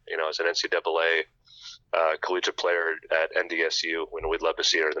record, as an NCAA collegiate player at NDSU. We'd love to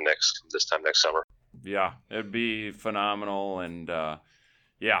see her this time next summer. Yeah, it'd be phenomenal, and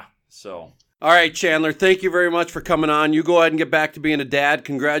so. All right, Chandler, thank you very much for coming on. You go ahead and get back to being a dad.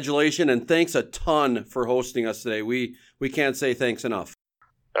 Congratulations, and thanks a ton for hosting us today. We can't say thanks enough.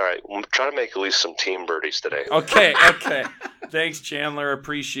 All right, we'll try to make at least some team birdies today. Okay. Thanks, Chandler.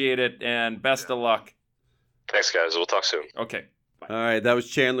 Appreciate it, and best of luck. Thanks, guys. We'll talk soon. Okay. Bye. All right, that was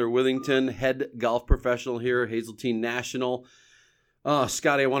Chandler Withington, head golf professional here at Hazeltine National.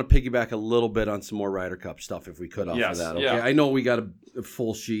 Scotty, I want to piggyback a little bit on some more Ryder Cup stuff if we could off of that. Okay, yeah. I know we got a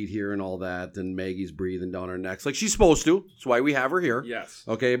full sheet here and all that, and Maggie's breathing down our necks like she's supposed to. That's why we have her here. Yes.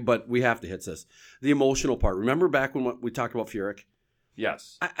 Okay, but we have to hit this. The emotional part. Remember back when we talked about Furyk?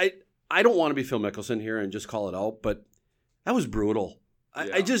 Yes. I don't want to be Phil Mickelson here and just call it out, but that was brutal.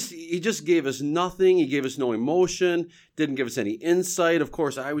 Yeah. He just gave us nothing. He gave us no emotion, didn't give us any insight. Of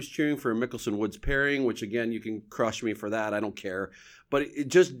course, I was cheering for a Mickelson-Woods pairing, which, again, you can crush me for that. I don't care. But it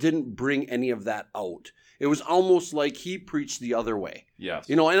just didn't bring any of that out. It was almost like he preached the other way. Yes.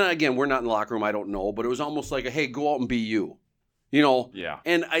 And again, we're not in the locker room. I don't know. But it was almost like, hey, go out and be you. Yeah.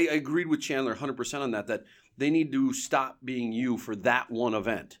 And I agreed with Chandler 100% on that they need to stop being you for that one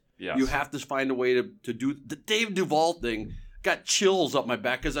event. Yes. You have to find a way to do the Dave Duvall thing. Got chills up my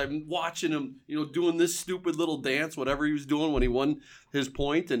back because I'm watching him, doing this stupid little dance, whatever he was doing when he won his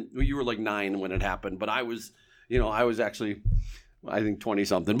point. And you were like 9 when it happened, but I was actually, I think 20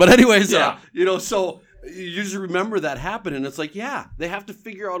 something. But anyways, yeah. So you just remember that happened, and it's like, yeah, they have to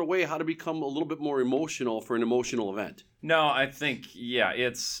figure out a way how to become a little bit more emotional for an emotional event. No, I think,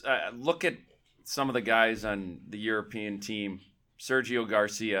 it's look at some of the guys on the European team. Sergio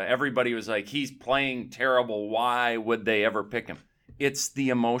Garcia, everybody was like, he's playing terrible. Why would they ever pick him? It's the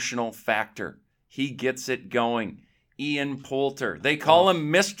emotional factor. He gets it going. Ian Poulter. They call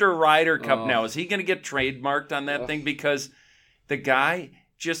him Mr. Ryder Cup now. Is he going to get trademarked on that thing? Because the guy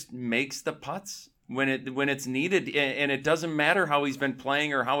just makes the putts when it's needed, and it doesn't matter how he's been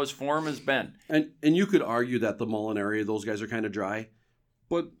playing or how his form has been. And you could argue that the Mullen area, those guys are kind of dry.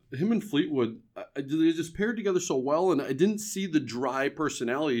 But him and Fleetwood, they just paired together so well, and I didn't see the dry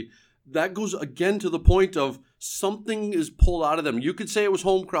personality. That goes again to the point of something is pulled out of them. You could say it was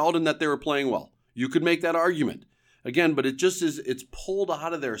home crowd and that they were playing well. You could make that argument. Again, but it just is, it's pulled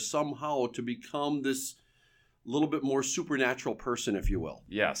out of there somehow to become this little bit more supernatural person, if you will.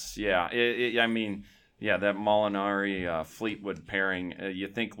 Yes, yeah. I mean, yeah, that Molinari Fleetwood pairing. You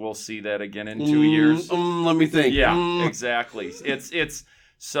think we'll see that again in 2 years? Let me think. Yeah, exactly. It's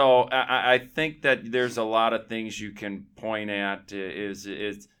so I think that there's a lot of things you can point at.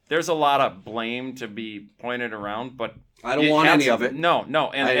 There's a lot of blame to be pointed around, but I don't want any of it. No,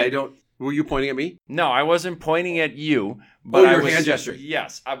 and I don't. Were you pointing at me? No, I wasn't pointing at you. But your hand gesture.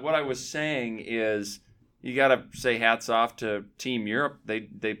 Yes, what I was saying is you got to say hats off to Team Europe. They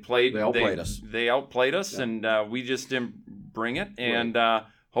played. They outplayed us. They outplayed us, Yeah. and we just didn't bring it. And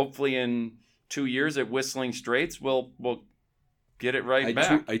hopefully, in 2 years at Whistling Straits, we'll get it right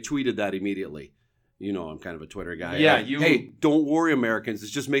back. I tweeted that immediately. You know, I'm kind of a Twitter guy. Yeah, Hey, don't worry, Americans. It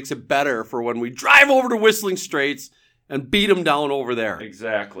just makes it better for when we drive over to Whistling Straits and beat them down over there.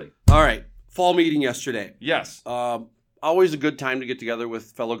 Exactly. All right. Fall meeting yesterday. Yes. Always a good time to get together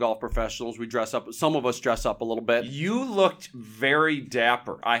with fellow golf professionals. We dress up. Some of us dress up a little bit. You looked very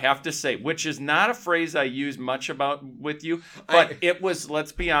dapper, I have to say, which is not a phrase I use much about with you. But it was,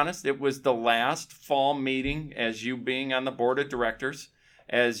 let's be honest, it was the last fall meeting as you being on the board of directors,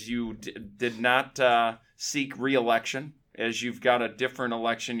 as you did not seek re-election, as you've got a different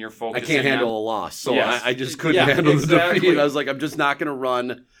election you're I focusing can't handle on. a loss, so Yes. I just couldn't handle the exactly. defeat. I was like, I'm just not going to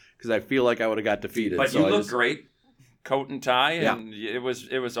run because I feel like I would have got defeated. But so you I look just- great. Coat and tie, and it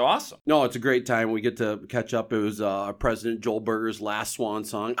was awesome. No, it's a great time. We get to catch up. It was our president, Joel Berger's last swan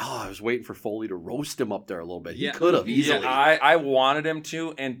song. Oh, I was waiting for Foley to roast him up there a little bit. He could have easily. Yeah, I wanted him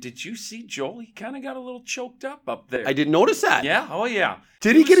to. And did you see Joel? He kind of got a little choked up there. I didn't notice that. Yeah. Oh, yeah.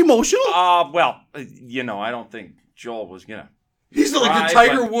 Did he get emotional? Well, I don't think Joel was gonna. He's like the Right,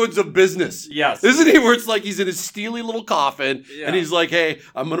 Tiger but- Woods of business. Yes. Isn't he? Where it's like he's in his steely little coffin Yeah. and he's like, hey,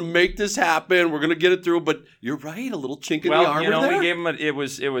 I'm going to make this happen. We're going to get it through. But you're right. A little chink in the armor there. we gave him. It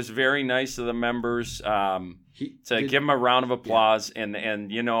was very nice of the members to did- give him a round of applause. And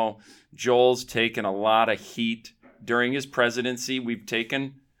Joel's taken a lot of heat during his presidency. We've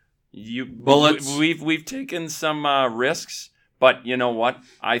taken Bullets. We've taken some risks. But you know what?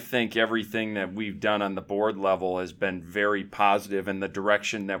 I think everything that we've done on the board level has been very positive, and the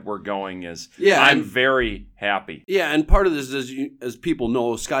direction that we're going is. Yeah, I'm and- very happy. Yeah, and part of this is, as people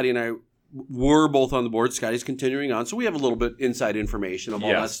know, Scotty and I were both on the board. Scotty's continuing on, so we have a little bit inside information of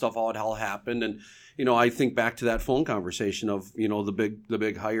all that stuff, how it all happened. And, I think back to that phone conversation of, the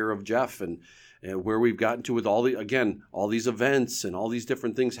big hire of Jeff and where we've gotten to with all these events and all these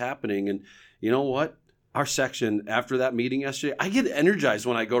different things happening. And you know what? Our section after that meeting yesterday, I get energized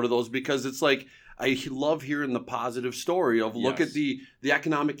when I go to those because it's like I love hearing the positive story of look Yes. at the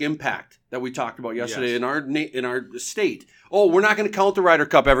economic impact that we talked about yesterday Yes. in our state. Oh, we're not going to count the Ryder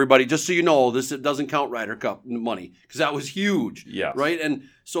Cup, everybody. Just so you know, it doesn't count Ryder Cup money because that was huge. Yes. Right, and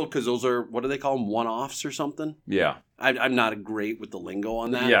so because those are what do they call them, one-offs or something? Yeah. I'm not great with the lingo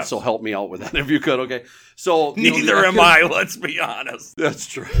on that, Yes. so help me out with that if you could. Okay, so Neither am I. Let's be honest. That's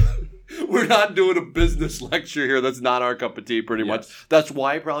true. We're not doing a business lecture here. That's not our cup of tea, pretty much. Yes. That's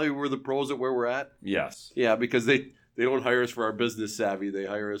why probably we're the pros at where we're at. Yes. Yeah, because they don't hire us for our business savvy. They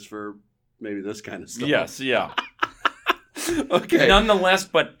hire us for maybe this kind of stuff. Yes. Yeah. Okay. Nonetheless,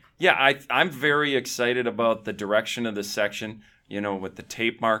 but yeah, I'm very excited about the direction of the section. With the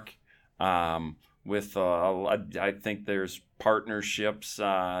tape mark, with I think there's partnerships,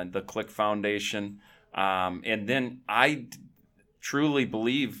 the Click Foundation, and then I truly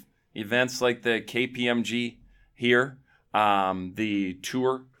believe events like the KPMG here, the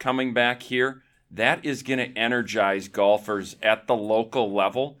tour coming back here, that is going to energize golfers at the local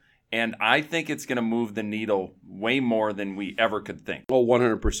level. And I think it's going to move the needle way more than we ever could think. Oh,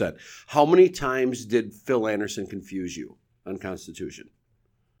 100%. How many times did Phil Anderson confuse you on Constitution?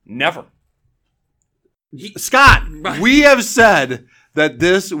 Never. Scott, we have said that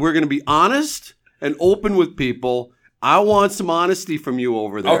we're going to be honest and open with people. I want some honesty from you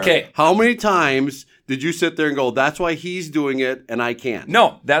over there. Okay. How many times did you sit there and go, that's why he's doing it and I can't?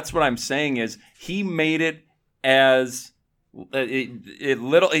 No, that's what I'm saying is he made it as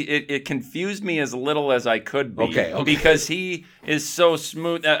it confused me as little as I could be. Okay. Because he is so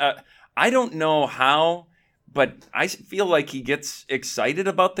smooth. I don't know how, but I feel like he gets excited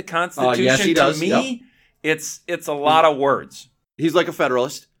about the Constitution. Yes, he does. To me, it's a lot of words. He's like a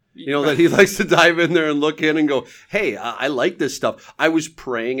Federalist. You know, that he likes to dive in there and look in and go, hey, I like this stuff. I was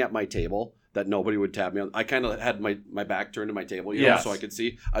praying at my table that nobody would tap me on. I kind of had my back turned to my table, you know, so I could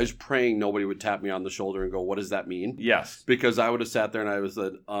see. I was praying nobody would tap me on the shoulder and go, what does that mean? Yes. Because I would have sat there and I was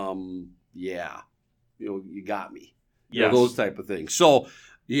like, yeah, you know, you got me. You Yes. know, those type of things. So,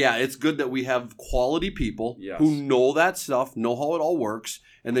 yeah, it's good that we have quality people who know that stuff, know how it all works,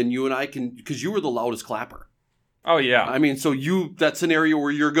 and then you and I can, because you were the loudest clapper. Oh, yeah. I mean, so that's an area where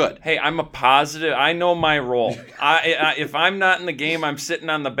you're good. Hey, I'm a positive. I know my role. If I'm not in the game, I'm sitting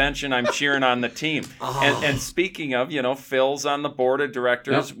on the bench and I'm cheering on the team. And speaking of, you know, Phil's on the board of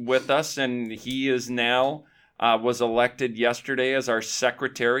directors with us, and he is now was elected yesterday as our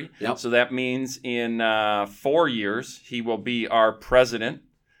secretary. Yep. So that means in 4 years he will be our president.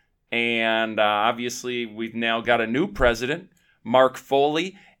 And obviously we've now got a new president, Mark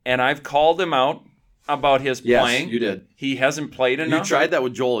Foley, and I've called him out about his playing. Yes, you did. He hasn't played enough. You tried that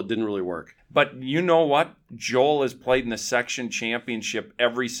with Joel. It didn't really work. But you know what? Joel has played in the section championship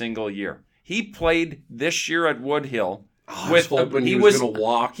every single year. He played this year at Woodhill. I was hoping he was going to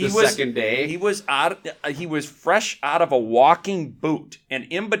walk the second day. He was fresh out of a walking boot, and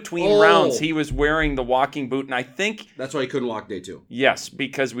in between rounds, he was wearing the walking boot. And I think that's why he couldn't walk day 2. Yes,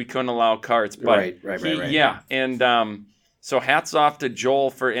 because we couldn't allow carts. But right. Yeah, and so hats off to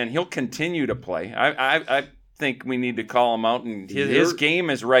Joel and he'll continue to play. I think we need to call him out, and his game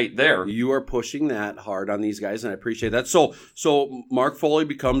is right there. You are pushing that hard on these guys, and I appreciate that. So Mark Foley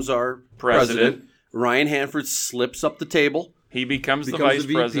becomes our president. Ryan Hanford slips up the table. He becomes the vice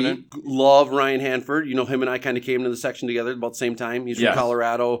president. Love Ryan Hanford. You know, him and I kind of came into the section together about the same time. He's from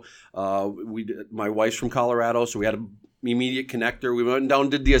Colorado. My wife's from Colorado, so we had an immediate connector. We went down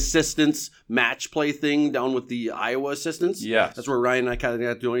and did the assistants match play thing down with the Iowa assistants. Yes. That's where Ryan and I kind of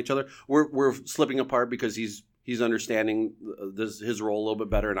got to know each other. We're slipping apart because he's understanding his role a little bit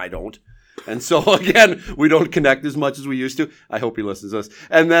better, and I don't. And so, again, we don't connect as much as we used to. I hope he listens to us.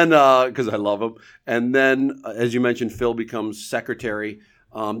 And then, because I love him. And then, as you mentioned, Phil becomes secretary.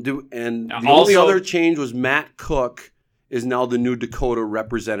 The only other change was Matt Cook is now the new Dakota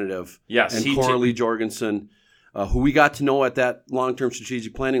representative. Yes. And Coralie Jorgensen, who we got to know at that long-term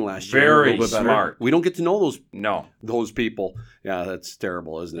strategic planning last year. Very a little bit better. smart. We don't get to know No. those people. Yeah, that's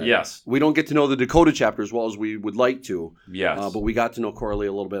terrible, isn't it? Yes. We don't get to know the Dakota chapter as well as we would like to. Yes. But we got to know Coralie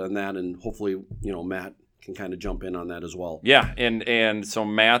a little bit on that, and hopefully, you know, Matt can kind of jump in on that as well. Yeah, and so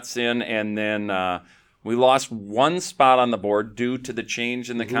Matt's in, and then we lost one spot on the board due to the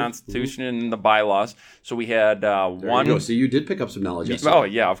change in the Constitution and the bylaws. So we had one. You go. So you did pick up some knowledge. Yesterday. Oh,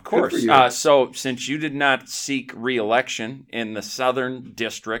 yeah, of course. Good for you. So since you did not seek re-election in the Southern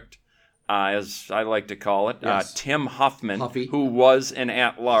District, as I like to call it, Tim Huffman, who was an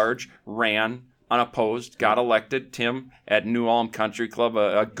at-large, ran unopposed, got elected. Tim at New Ulm Country Club,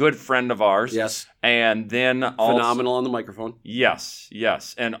 a good friend of ours. Yes. And then also, phenomenal on the microphone. Yes,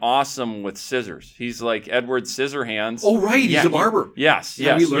 and awesome with scissors. He's like Edward Scissorhands. Oh, right. He's a barber. Yes. We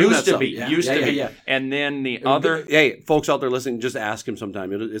learned used that to be. stuff. Used to be. Yeah. And then the other. Hey, folks out there listening, just ask him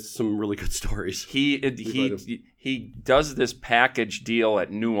sometime. It's some really good stories. He does this package deal at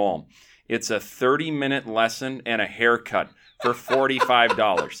New Ulm. It's a 30-minute lesson and a haircut for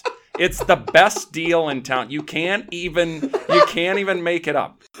 $45. It's the best deal in town. You can't even make it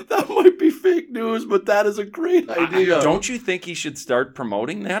up. That might be fake news, but that is a great idea. Don't you think he should start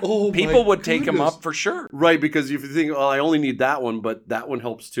promoting that? Oh, people would take him up for sure. Right, because if you think, well, I only need that one, but that one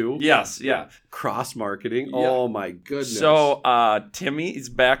helps too. Yes, yeah. Cross marketing. Yeah. Oh my goodness. So Timmy is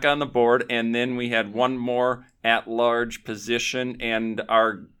back on the board, and then we had one more at-large position, and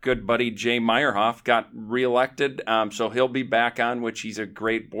our good buddy Jay Meyerhoff got reelected, so he'll be back on, which he's a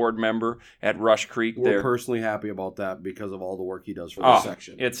great board member at Rush Creek. We're personally happy about that because of all the work he does for this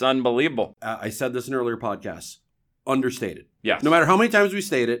section. It's unbelievable. I said this in earlier podcasts. Understated. Yes. No matter how many times we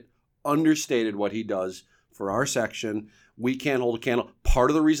state it, understated what he does for our section. We can't hold a candle.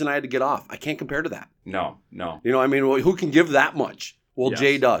 Part of the reason I had to get off, I can't compare to that. No. You know, I mean, who can give that much? Well, yes.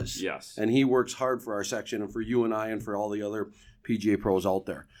 Jay does. Yes. And he works hard for our section and for you and I and for all the other PGA pros out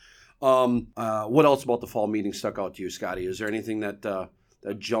there. What else about the fall meeting stuck out to you, Scotty? Is there anything that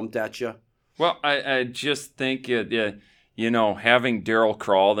jumped at you? Well, I just think, having Daryl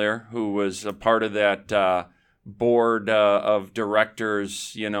Krall there, who was a part of that board of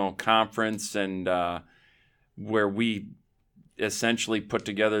directors, conference, and where we essentially put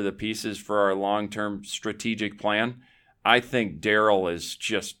together the pieces for our long-term strategic plan. I think Daryl is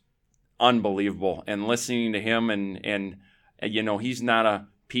just unbelievable, and listening to him and he's not a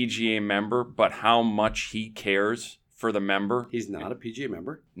PGA member, but how much he cares for the member. He's not a PGA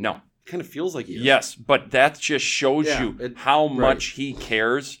member? No. kind of feels like he is. Yes, but that just shows Yeah, you how much he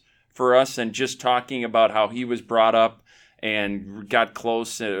cares for us, and just talking about how he was brought up and got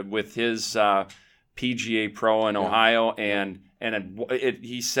close with his PGA Pro in Ohio, and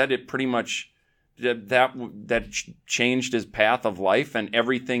he said it pretty much that changed his path of life, and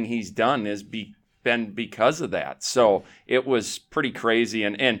everything he's done has been because of that. So it was pretty crazy,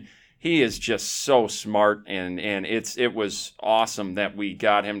 and he is just so smart, and it was awesome that we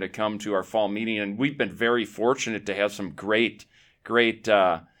got him to come to our fall meeting, and we've been very fortunate to have some great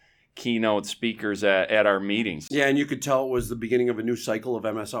keynote speakers at our meetings. Yeah, and you could tell it was the beginning of a new cycle of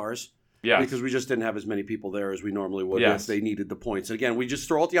MSRs. Yes. Because we just didn't have as many people there as we normally would Yes. if they needed the points. And again, we just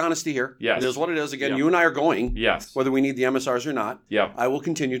throw out the honesty here. Yes. It is what it is. Again, Yep. you and I are going, Yes. whether we need the MSRs or not. Yeah. I will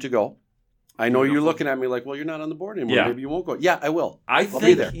continue to go. I know you're Beautiful. looking at me like, well, you're not on the board anymore. Yeah. Maybe you won't go. Yeah, I will. I I'll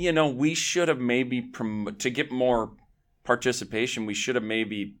be think, there. we should have maybe, to get more participation, we should have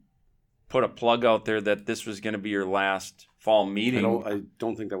maybe put a plug out there that this was going to be your last fall meeting. I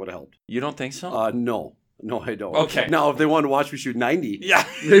don't think that would have helped. You don't think so? No, I don't. Okay. Now, if they wanted to watch me shoot 90. Yeah.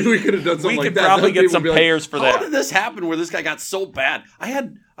 Maybe we could have done something We like could that. probably Then get people some would be like, payers for How that. did this happen where this guy got so bad? I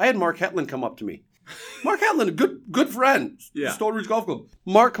had Mark Hetland come up to me. Mark Hetland, a good friend. Yeah. Stone Ridge Golf Club.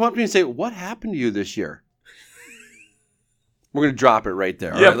 Mark come up to me and say, what happened to you this year? We're going to drop it right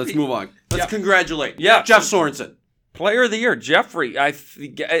there. All Yeah. right, let's move on. Let's congratulate Yeah. Jeff Sorensen. Player of the year, Jeffrey.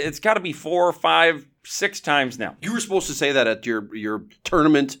 It's got to be 4, 5, 6 times now. You were supposed to say that at your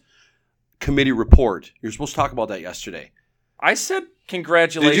tournament committee report. You were supposed to talk about that yesterday. I said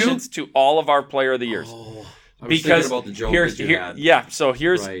congratulations to all of our player of the years. Oh, I was Because thinking about the joke here's that you had. yeah, so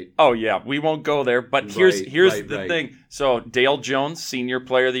here's Right. oh yeah, we won't go there, but here's Right, the right. thing. So Dale Jones, senior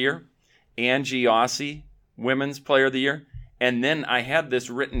player of the year, Angie Aussie, women's player of the year, and then I had this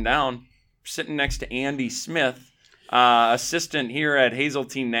written down sitting next to Andy Smith, assistant here at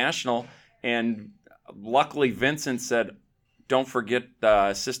Hazeltine National, and luckily Vincent said, "Don't forget the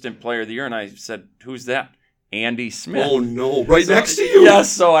assistant player of the year," and I said, "Who's that?" Andy Smith. Oh, no. Right next to you?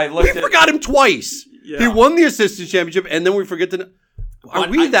 Yes, so I We looked at forgot him twice. Yeah. He won the assistant championship, and then we forget to... Are But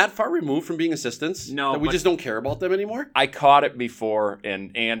we that far removed from being assistants? No, That we but- just don't care about them anymore? I caught it before,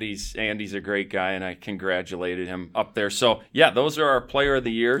 and Andy's a great guy, and I congratulated him up there. So, yeah, those are our player of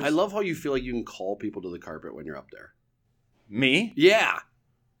the years. I love how you feel like you can call people to the carpet when you're up there. Me? Yeah.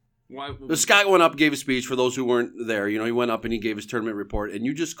 Why? Scott went up, gave a speech for those who weren't there. He went up and he gave his tournament report, and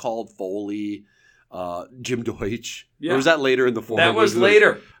you just called Foley, Jim Deutsch. Yeah. Or was that later in the forum? That was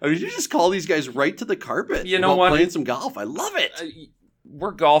later. I mean, you just call these guys right to the carpet. You know about what? Playing some golf. I love it.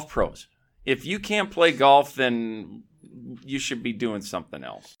 We're golf pros. If you can't play golf, then you should be doing something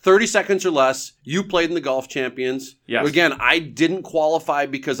else. 30 seconds or less. You played in the Golf Champions. Yes. Again, I didn't qualify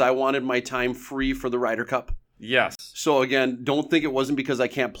because I wanted my time free for the Ryder Cup. Yes. So again, don't think it wasn't because I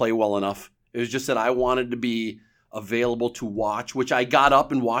can't play well enough. It was just that I wanted to be available to watch, which I got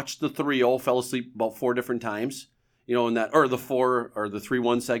up and watched the 3-0, fell asleep about 4 different times, in that, or the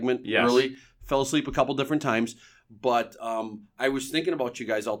 3-1 segment Yes. early, fell asleep a couple different times. But I was thinking about you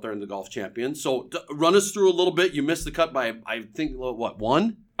guys out there in the Golf Champions. So run us through a little bit. You missed the cut by, I think, what,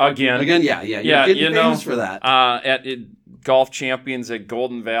 1? Again, Yeah. Yeah, You're getting famous for that. At Golf Champions at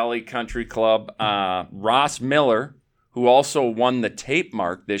Golden Valley Country Club, Ross Miller, who also won the tape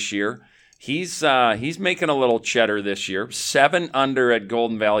mark this year, he's making a little cheddar this year. 7 under at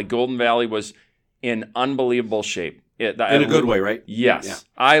Golden Valley. Golden Valley was in unbelievable shape. In a good way, right? Yes. Yeah.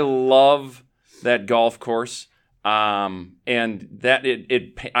 I love that golf course. And that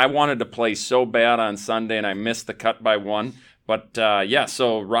I wanted to play so bad on Sunday, and I missed the cut by 1. But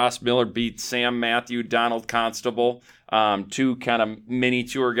so Ross Miller beat Sam Matthew, Donald Constable, 2 kind of mini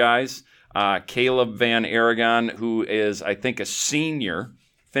tour guys. Caleb Van Aragon, who is, I think, a senior,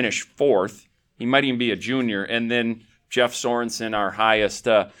 finished 4th. He might even be a junior. And then Jeff Sorensen, our highest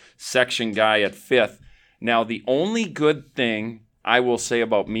section guy, at 5th. Now, the only good thing I will say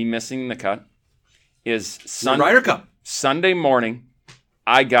about me missing the cut is The Ryder Cup. Sunday morning,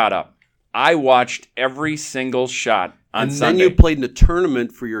 I got up. I watched every single shot on And Sunday. then you played in a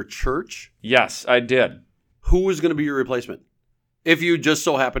tournament for your church. Yes, I did. Who was going to be your replacement? If you just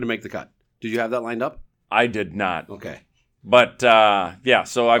so happened to make the cut. Did you have that lined up? I did not. Okay. But,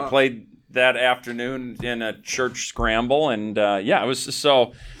 so I played that afternoon in a church scramble, and, it was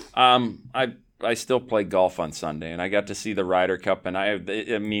so I still play golf on Sunday, and I got to see the Ryder Cup, and I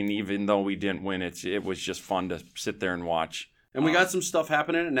mean, even though we didn't win, it was just fun to sit there and watch. And we got some stuff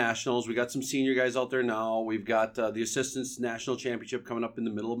happening at Nationals. We got some senior guys out there now. We've got the Assistants National Championship coming up in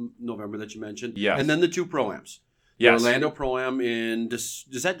the middle of November that you mentioned. Yes. And then the 2 Pro-Ams. Yes. Orlando Pro-Am is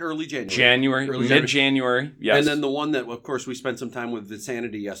that early January? January, Early mid-January. Yes. And then the one that, of course, we spent some time with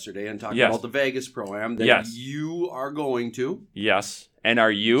Insanity yesterday and talked Yes. about the Vegas Pro-Am that Yes. you are going to. Yes. And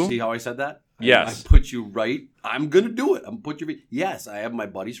are you? See how I said that? Yes. I put you right. I'm going to do it. I'm put you. Yes, I have my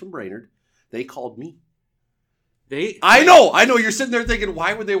buddies from Brainerd. They called me. I know. You're sitting there thinking,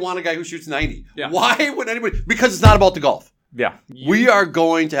 why would they want a guy who shoots 90? Yeah. Why would anybody? Because it's not about the golf. Yeah. We are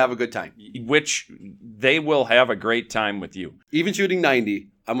going to have a good time. Which they will have a great time with you. Even shooting 90,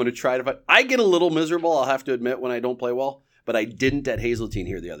 I'm going to try to. I get a little miserable, I'll have to admit, when I don't play well. But I didn't at Hazeltine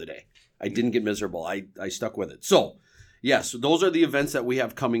here the other day. I didn't get miserable. I stuck with it. So, yes, those are the events that we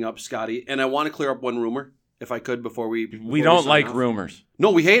have coming up, Scotty. And I want to clear up one rumor, if I could, before we don't sign like off. rumors.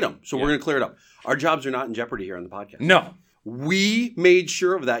 No, we hate them. So Yeah. we're going to clear it up. Our jobs are not in jeopardy here on the podcast. No. We made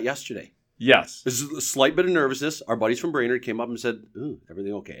sure of that yesterday. Yes. There's a slight bit of nervousness. Our buddies from Brainerd came up and said, "Ooh,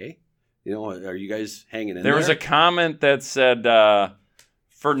 everything okay? You know, are you guys hanging in there?" There was a comment that said,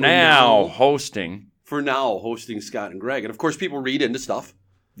 for now, now. hosting. For now, hosting Scott and Greg. And of course, people read into stuff.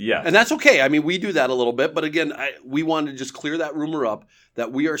 Yes. And that's okay. I mean, we do that a little bit. But again, we wanted to just clear that rumor up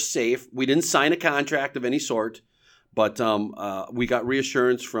that we are safe. We didn't sign a contract of any sort. But we got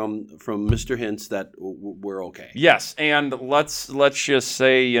reassurance from Mr. Hintz that we're okay. Yes, and let's just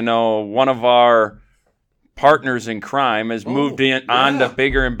say, one of our partners in crime has moved on to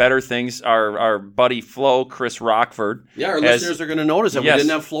bigger and better things. Our buddy Flo, Chris Rockford. Yeah, our listeners are going to notice that Yes. we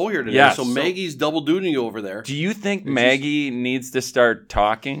didn't have Flo here today. Yes. So Maggie's double duty over there. Do you think Maggie needs to start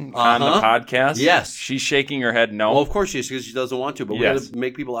talking on the podcast? Yes. She's shaking her head no. Well, of course she is, because she doesn't want to. But we Yes. got to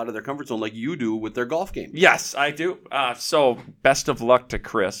make people out of their comfort zone like you do with their golf game. Yes, I do. So best of luck to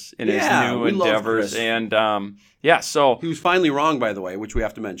Chris in his Yeah, new we love endeavors. Chris. And so He was finally wrong, by the way, which we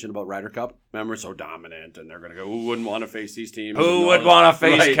have to mention about Ryder Cup. Remember, so dominant, and they're going to go, who wouldn't want to face these teams? who would want to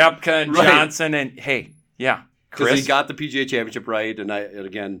face Right. Koepka and Right. Johnson? And hey, yeah, Because Chris. he got the PGA Championship right, and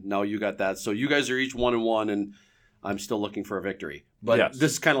again, now you got that. So you guys are each 1-1, and I'm still looking for a victory. But Yes.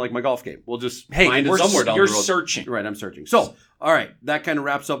 this is kind of like my golf game. We'll just Hey, find it we're somewhere down you're the road. searching. Right, I'm searching. So, all right, that kind of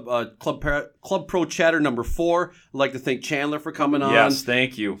wraps up Club Pro Chatter number 4. I'd like to thank Chandler for coming on. Yes,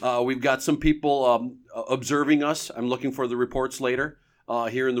 thank you. We've got some people observing us. I'm looking for the reports later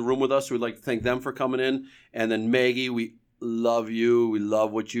here in the room with us. We'd like to thank them for coming in. And then Maggie, we love you. We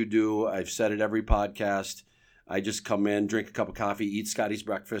love what you do. I've said it every podcast. I just come in, drink a cup of coffee, eat Scotty's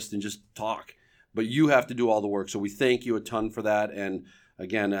breakfast, and just talk. But you have to do all the work. So we thank you a ton for that. And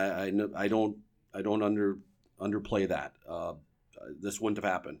again, I don't underplay that. This wouldn't have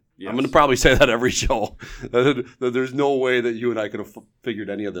happened. Yes. I'm going to probably say that every show. that there's no way that you and I could have figured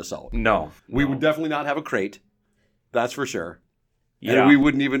any of this out. No. We would definitely not have a crate. That's for sure. Yeah.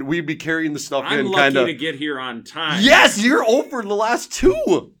 And we'd be carrying the stuff I'm in lucky kind of. to get here on time. Yes, you're over the last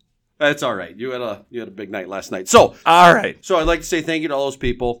 2. That's all right. You had a big night last night. So All right. I'd like to say thank you to all those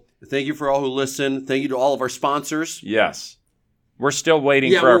people. Thank you for all who listen. Thank you to all of our sponsors. Yes. We're still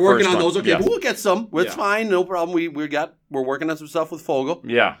waiting for our we're working first on one. those. Okay, Yes. we'll get some. It's Yeah. fine, no problem. We're working on some stuff with Fogel,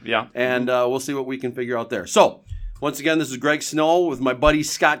 Yeah. and we'll see what we can figure out there. So once again, this is Greg Snow with my buddy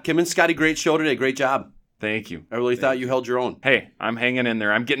Scott Kimmons. Scotty, great show today. Great job. Thank you. I really thought you held your own. Hey, I'm hanging in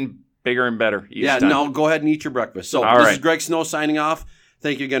there. I'm getting bigger and better each Yeah, time. now go ahead and eat your breakfast. So All this right. is Greg Snow signing off.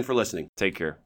 Thank you again for listening. Take care.